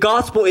 The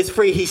gospel is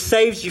free. He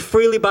saves you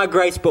freely by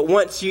grace. But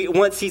once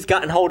he's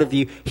gotten hold of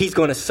you, he's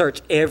going to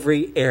search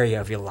every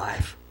area of your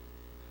life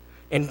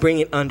and bring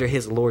it under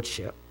his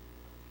lordship.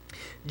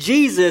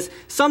 Jesus,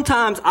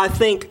 sometimes I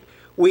think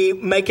we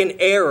make an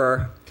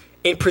error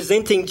in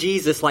presenting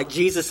Jesus like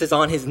Jesus is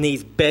on his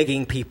knees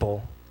begging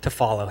people to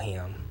follow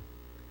him.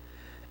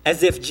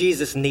 As if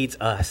Jesus needs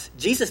us.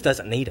 Jesus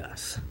doesn't need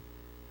us.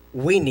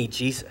 We need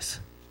Jesus.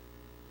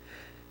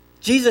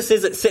 Jesus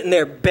isn't sitting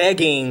there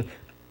begging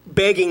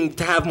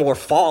to have more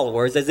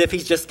followers as if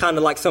he's just kind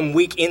of like some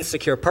weak,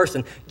 insecure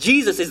person.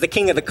 Jesus is the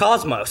king of the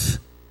cosmos.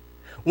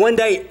 One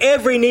day,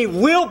 every knee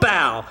will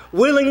bow,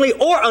 willingly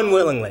or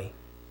unwillingly,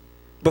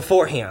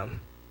 before him.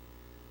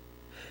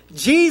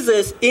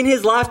 Jesus, in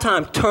his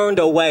lifetime, turned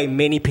away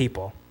many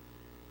people.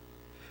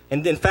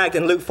 And in fact,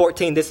 in Luke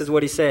 14, this is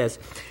what he says.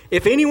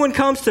 If anyone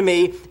comes to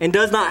me and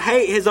does not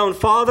hate his own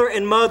father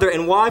and mother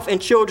and wife and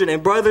children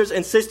and brothers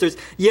and sisters,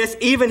 yes,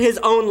 even his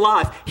own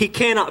life, he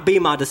cannot be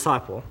my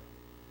disciple.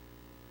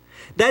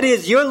 That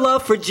is, your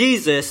love for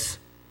Jesus,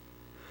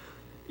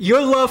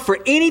 your love for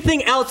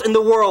anything else in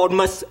the world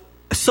must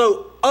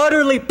so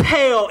utterly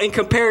pale in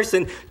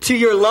comparison to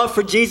your love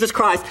for Jesus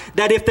Christ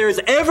that if there's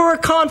ever a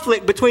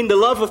conflict between the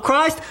love of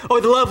Christ or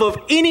the love of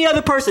any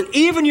other person,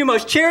 even your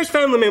most cherished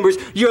family members,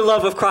 your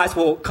love of Christ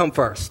will come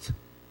first.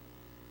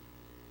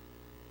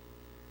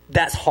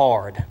 That's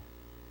hard.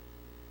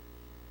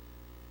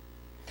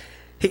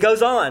 He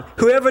goes on,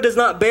 whoever does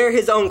not bear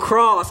his own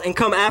cross and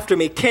come after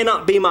me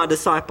cannot be my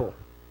disciple.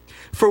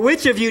 For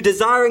which of you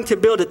desiring to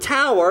build a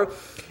tower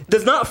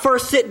does not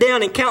first sit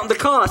down and count the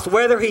cost,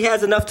 whether he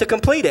has enough to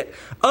complete it?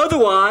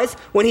 Otherwise,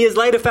 when he has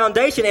laid a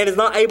foundation and is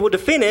not able to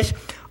finish,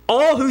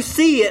 all who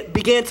see it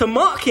begin to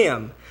mock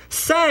him,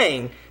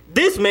 saying,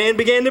 this man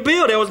began to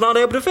build and was not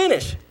able to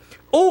finish.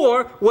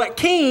 Or what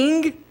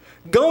king,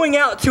 going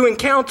out to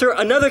encounter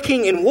another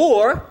king in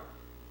war,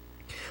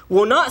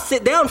 will not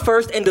sit down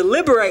first and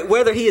deliberate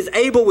whether he is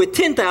able with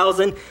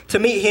 10,000 to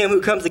meet him who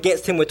comes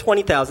against him with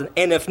 20,000.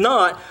 And if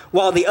not,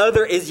 while the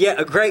other is yet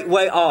a great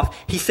way off,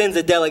 he sends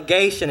a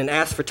delegation and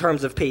asks for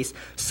terms of peace.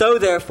 So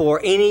therefore,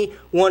 any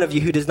one of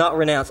you who does not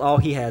renounce all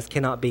he has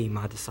cannot be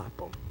my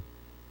disciple.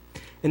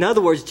 In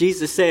other words,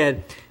 Jesus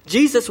said,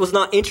 Jesus was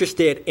not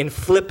interested in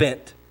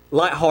flippant,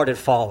 lighthearted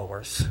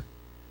followers.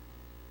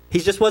 He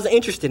just wasn't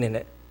interested in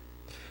it.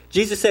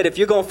 Jesus said, if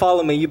you're going to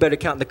follow me, you better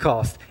count the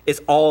cost.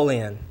 It's all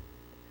in.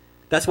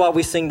 That's why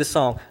we sing the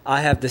song,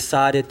 I have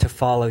decided to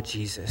follow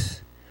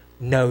Jesus.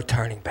 No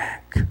turning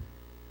back.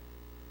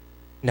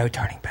 No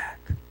turning back.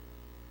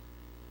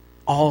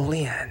 All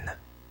in.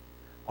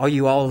 Are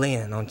you all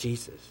in on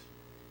Jesus?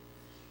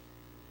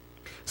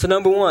 So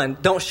number one,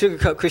 don't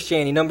sugarcoat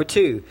Christianity. Number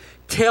two,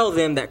 tell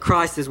them that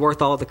Christ is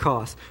worth all the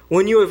cost.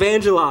 When you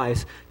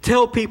evangelize,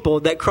 tell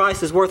people that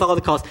Christ is worth all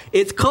the cost.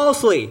 It's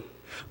costly,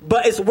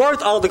 but it's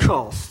worth all the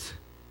cost.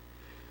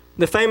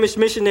 The famous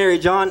missionary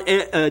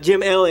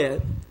Jim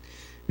Elliot,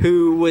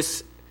 who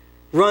was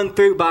run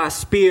through by a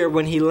spear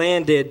when he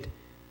landed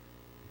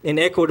in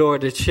Ecuador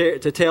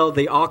to tell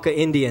the Auca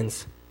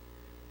Indians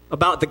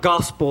about the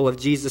gospel of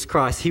Jesus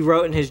Christ. He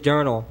wrote in his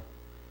journal,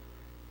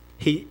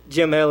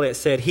 Jim Elliot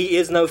said, he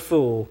is no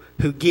fool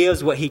who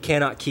gives what he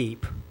cannot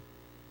keep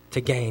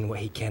to gain what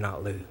he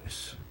cannot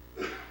lose.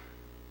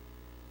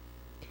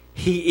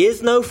 He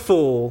is no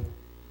fool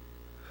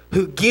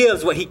who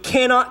gives what he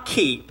cannot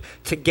keep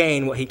to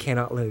gain what he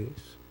cannot lose.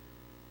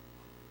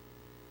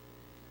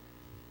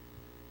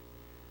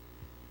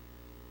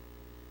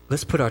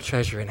 Let's put our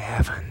treasure in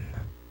heaven.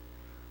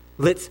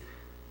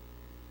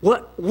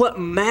 What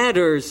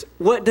matters?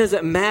 What does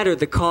it matter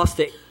the cost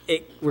that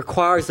it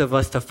requires of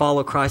us to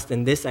follow Christ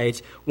in this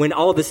age when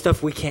all this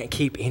stuff we can't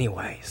keep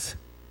anyways?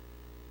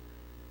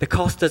 The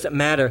cost doesn't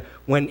matter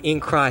when in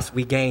Christ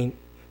we gain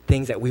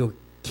things that we will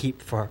keep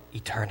for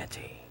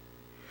eternity.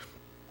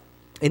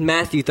 In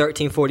Matthew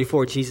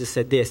 13:44, Jesus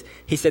said this.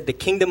 He said, the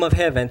kingdom of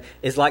heaven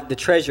is like the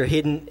treasure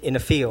hidden in a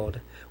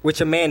field,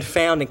 which a man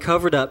found and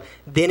covered up.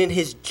 Then in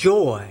his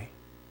joy,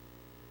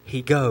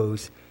 he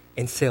goes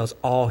and sells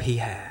all he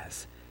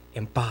has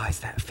and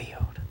buys that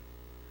field.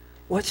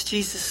 What's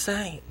Jesus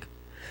saying?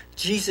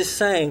 Jesus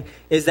saying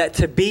is that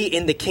to be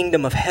in the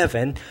kingdom of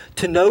heaven,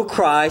 to know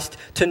Christ,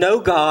 to know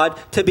God,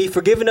 to be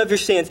forgiven of your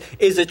sins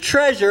is a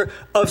treasure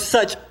of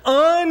such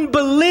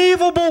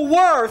unbelievable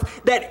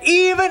worth that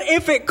even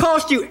if it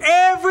cost you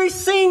every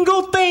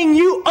single thing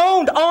you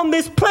owned on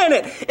this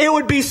planet, it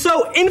would be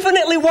so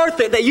infinitely worth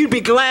it that you'd be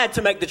glad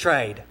to make the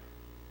trade.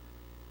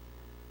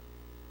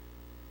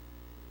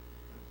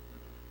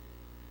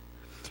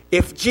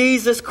 If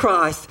Jesus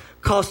Christ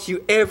cost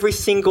you every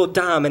single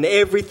dime and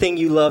everything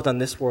you loved on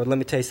this world, let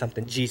me tell you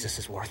something, Jesus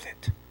is worth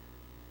it.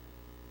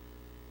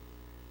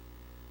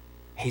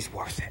 He's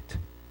worth it.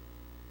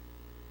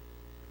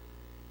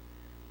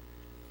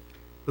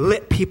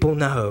 Let people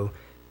know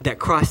that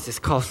Christ is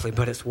costly,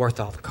 but it's worth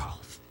all the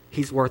cost.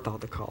 He's worth all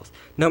the cost.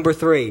 Number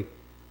 3,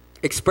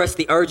 express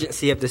the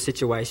urgency of the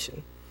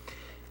situation.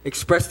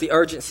 Express the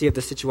urgency of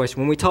the situation.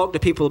 When we talk to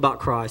people about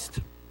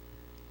Christ,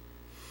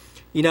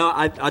 you know,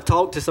 I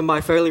talked to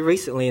somebody fairly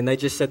recently, and they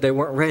just said they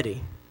weren't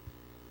ready.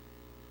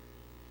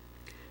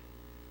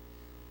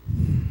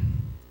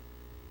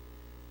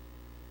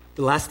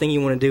 The last thing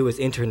you want to do is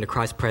enter into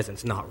Christ's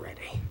presence not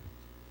ready.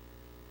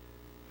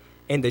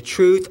 And the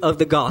truth of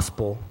the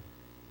gospel,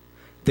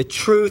 the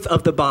truth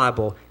of the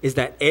Bible, is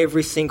that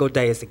every single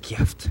day is a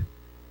gift.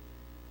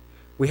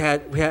 We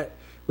had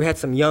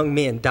some young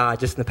men die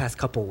just in the past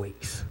couple of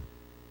weeks.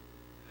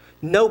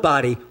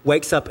 Nobody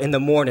wakes up in the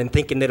morning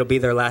thinking it'll be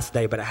their last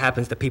day, but it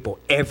happens to people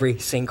every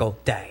single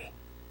day.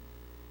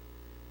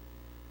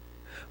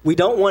 We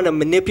don't want to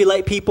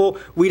manipulate people.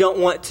 We don't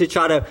want to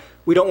try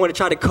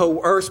to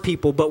coerce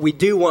people, but we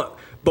do have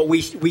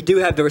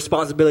the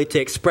responsibility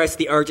to express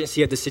the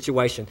urgency of the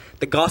situation.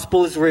 The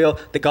gospel is real.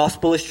 The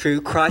gospel is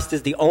true. Christ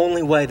is the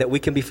only way that we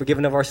can be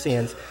forgiven of our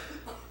sins.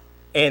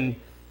 And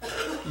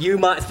you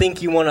might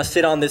think you want to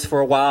sit on this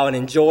for a while and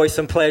enjoy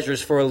some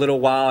pleasures for a little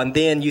while, and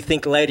then you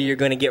think later you're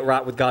going to get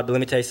right with God. But let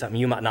me tell you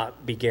something, you might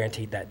not be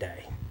guaranteed that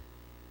day.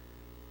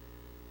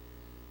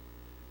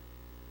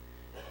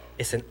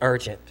 There's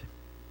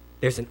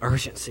an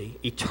urgency.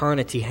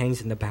 Eternity hangs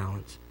in the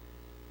balance.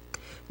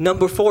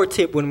 Number 4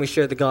 tip when we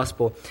share the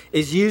gospel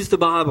is use the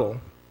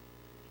Bible.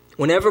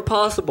 Whenever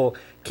possible,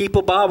 keep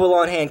a Bible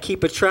on hand,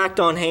 keep a tract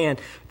on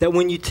hand, that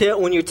when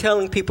you're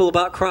telling people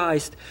about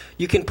Christ,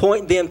 you can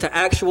point them to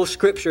actual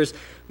scriptures,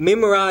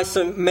 memorize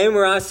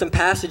some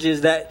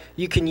passages that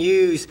you can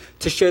use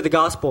to share the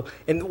gospel.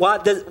 And why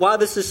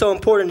this is so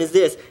important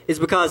is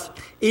because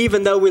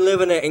even though we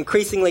live in an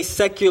increasingly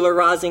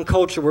secularizing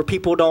culture where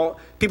people don't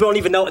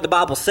even know what the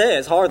Bible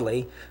says,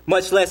 hardly,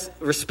 much less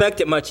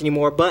respect it much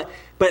anymore, but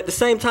at the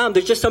same time,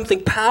 there's just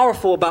something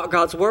powerful about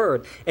God's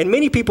word. And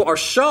many people are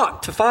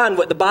shocked to find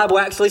what the Bible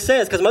actually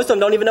says, because most of them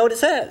don't even know what it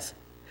says.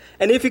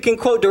 And if you can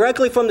quote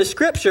directly from the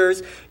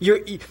scriptures,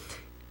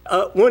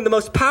 one of the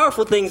most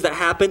powerful things that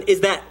happen is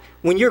that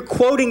when you're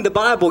quoting the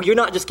Bible, you're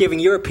not just giving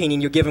your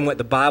opinion, you're giving what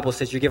the Bible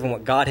says, you're giving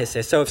what God has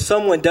said. So if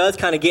someone does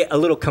kind of get a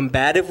little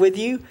combative with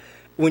you,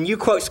 when you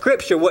quote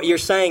scripture, what you're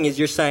saying is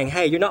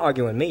hey, you're not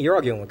arguing with me, you're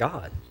arguing with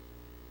God.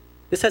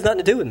 This has nothing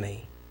to do with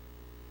me.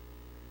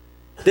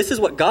 This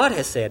is what God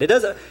has said. It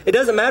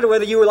doesn't matter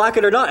whether you like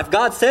it or not. If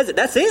God says it,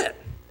 that's it.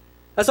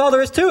 That's all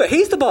there is to it.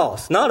 He's the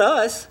boss, not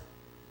us.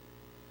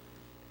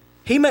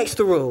 He makes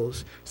the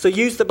rules. So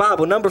use the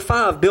Bible. Number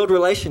 5, build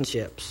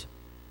relationships.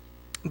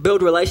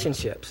 Build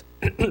relationships.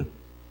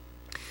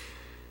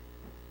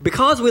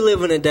 Because we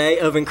live in a day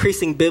of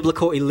increasing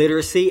biblical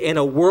illiteracy and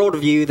a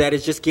worldview that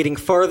is just getting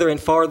further and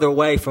farther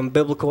away from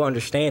biblical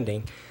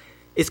understanding,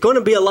 it's going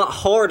to be a lot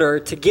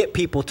harder to get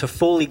people to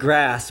fully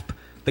grasp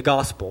the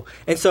gospel.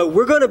 And so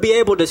we're going to be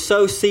able to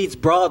sow seeds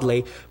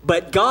broadly,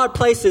 but God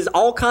places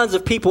all kinds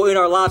of people in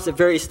our lives at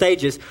various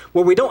stages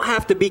where we don't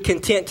have to be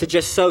content to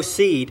just sow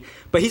seed,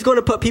 but He's going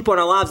to put people in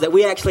our lives that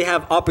we actually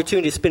have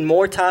opportunity to spend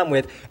more time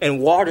with and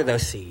water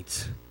those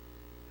seeds.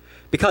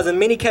 Because in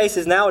many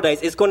cases nowadays,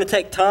 it's going to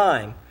take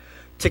time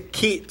to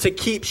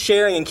keep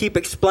sharing and keep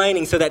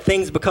explaining so that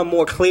things become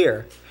more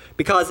clear.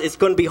 Because it's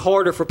going to be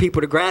harder for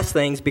people to grasp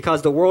things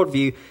because the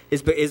worldview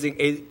is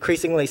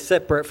increasingly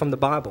separate from the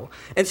Bible.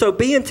 And so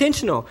be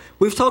intentional.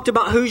 We've talked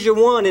about who's your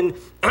one, and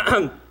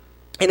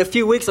in a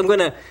few weeks we're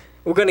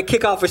going to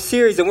kick off a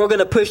series, and we're going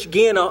to push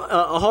again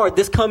hard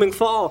this coming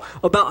fall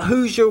about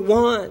who's your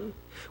one.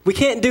 We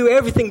can't do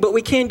everything, but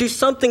we can do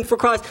something for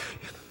Christ.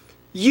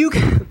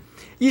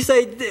 You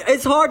say,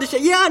 it's hard to share.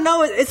 Yeah, I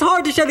know it's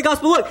hard to share the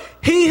gospel. Look,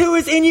 he who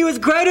is in you is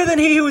greater than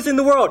he who is in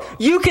the world.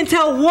 You can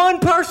tell one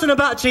person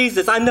about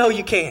Jesus. I know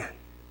you can.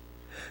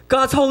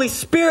 God's Holy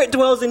Spirit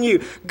dwells in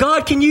you.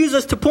 God can use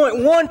us to point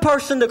one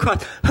person to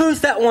Christ.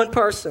 Who's that one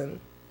person?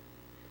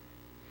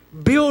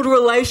 Build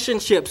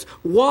relationships.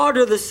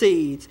 Water the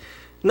seeds.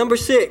 Number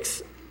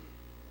 6,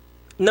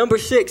 Number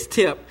 6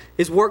 tip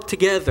is work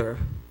together.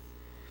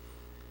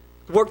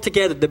 Work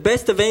together. The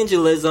best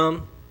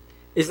evangelism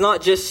is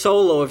not just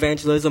solo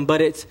evangelism,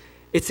 but it's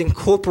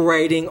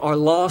incorporating our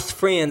lost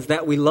friends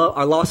that we love,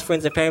 our lost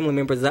friends and family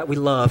members that we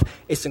love.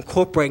 It's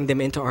incorporating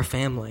them into our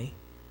family.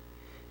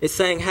 It's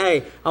saying,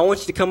 hey, I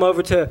want you to come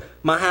over to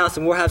my house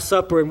and we'll have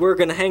supper and we're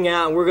going to hang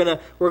out and we're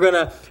going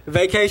to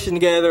vacation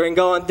together and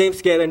go on dinners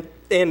together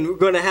and we're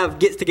going to have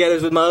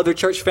get-togethers with my other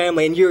church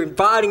family. And you're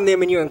inviting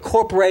them and you're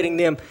incorporating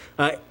them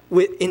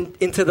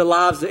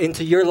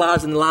into your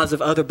lives and the lives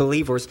of other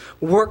believers.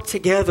 Work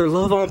together,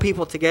 love on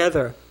people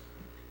together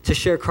to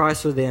share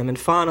Christ with them. And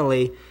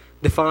finally,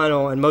 the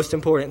final and most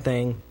important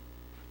thing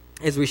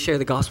as we share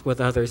the gospel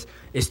with others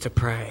is to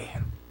pray.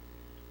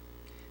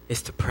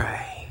 Is to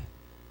pray.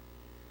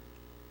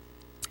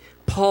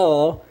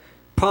 Paul,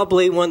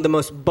 probably one of the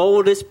most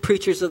boldest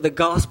preachers of the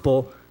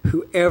gospel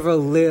who ever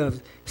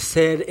lived,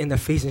 said in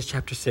Ephesians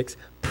chapter 6,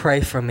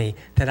 pray for me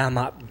that I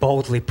might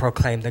boldly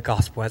proclaim the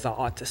gospel as I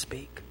ought to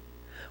speak.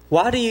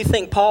 Why do you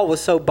think Paul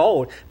was so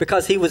bold?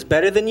 Because he was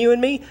better than you and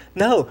me?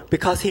 No,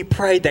 because he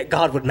prayed that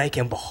God would make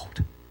him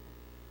bold.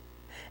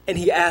 And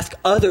he asked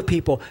other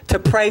people to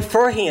pray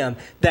for him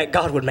that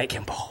God would make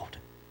him bold.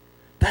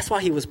 That's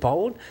why he was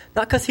bold.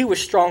 Not because he was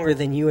stronger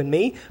than you and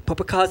me, but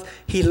because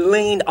he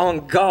leaned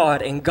on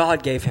God and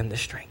God gave him the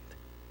strength.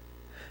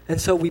 And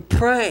so we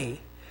pray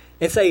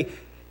and say,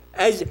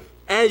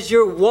 as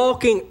you're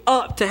walking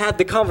up to have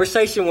the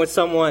conversation with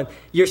someone,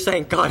 you're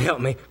saying, God help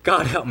me,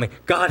 God help me,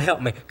 God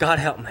help me, God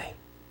help me.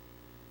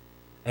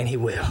 And he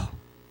will.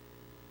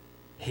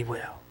 He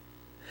will.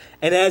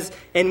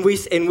 And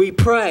we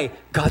pray,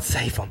 God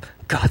save him,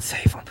 God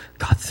save him,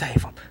 God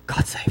save him,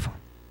 God save him.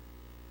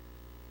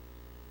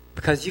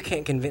 Because you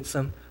can't convince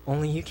them,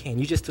 only you can.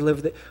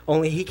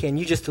 Only he can.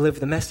 You just deliver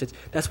the message.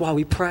 That's why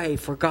we pray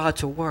for God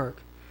to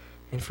work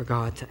and for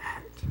God to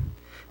act.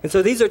 And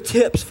so these are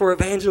tips for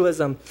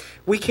evangelism.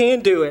 We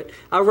can do it.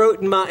 I wrote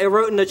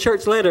in the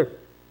church letter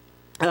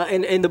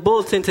in the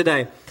bulletin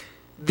today.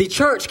 The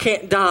church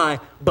can't die,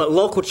 but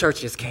local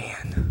churches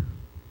can.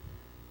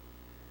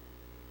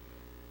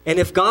 And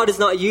if God is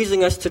not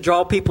using us to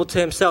draw people to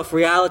himself,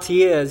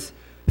 reality is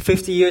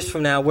 50 years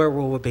from now, where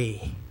will we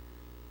be?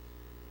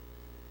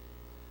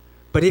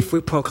 But if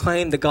we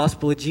proclaim the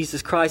gospel of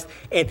Jesus Christ,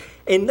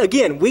 and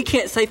again, we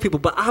can't save people,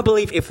 but I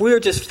believe if we're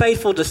just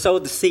faithful to sow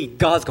the seed,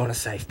 God's going to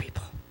save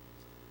people.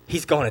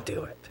 He's going to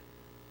do it.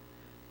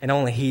 And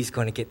only he's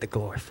going to get the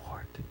glory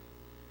for it.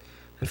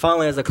 And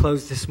finally, as I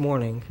close this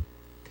morning,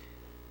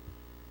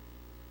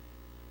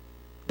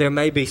 there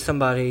may be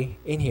somebody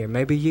in here,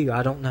 maybe you,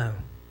 I don't know.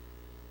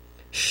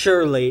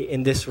 Surely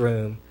in this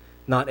room,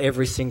 not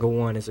every single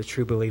one is a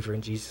true believer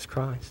in Jesus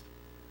Christ.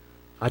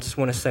 I just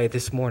want to say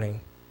this morning,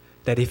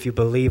 that if you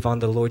believe on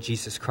the Lord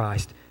Jesus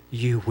Christ,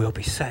 you will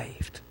be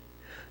saved.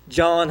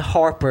 John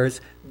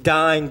Harper's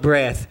dying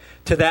breath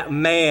to that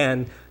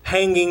man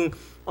hanging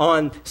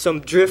on some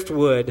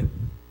driftwood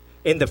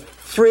in the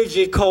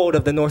frigid cold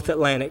of the North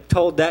Atlantic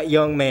told that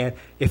young man,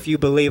 if you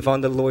believe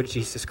on the Lord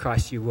Jesus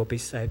Christ, you will be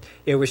saved.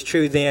 It was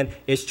true then,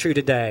 it's true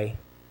today.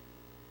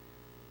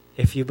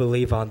 If you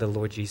believe on the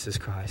Lord Jesus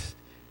Christ,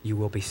 you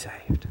will be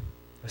saved.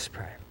 Let's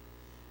pray.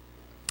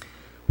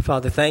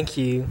 Father, thank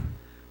you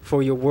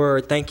for your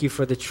word. Thank you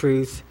for the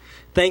truth.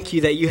 Thank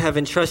you that you have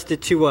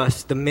entrusted to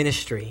us the ministry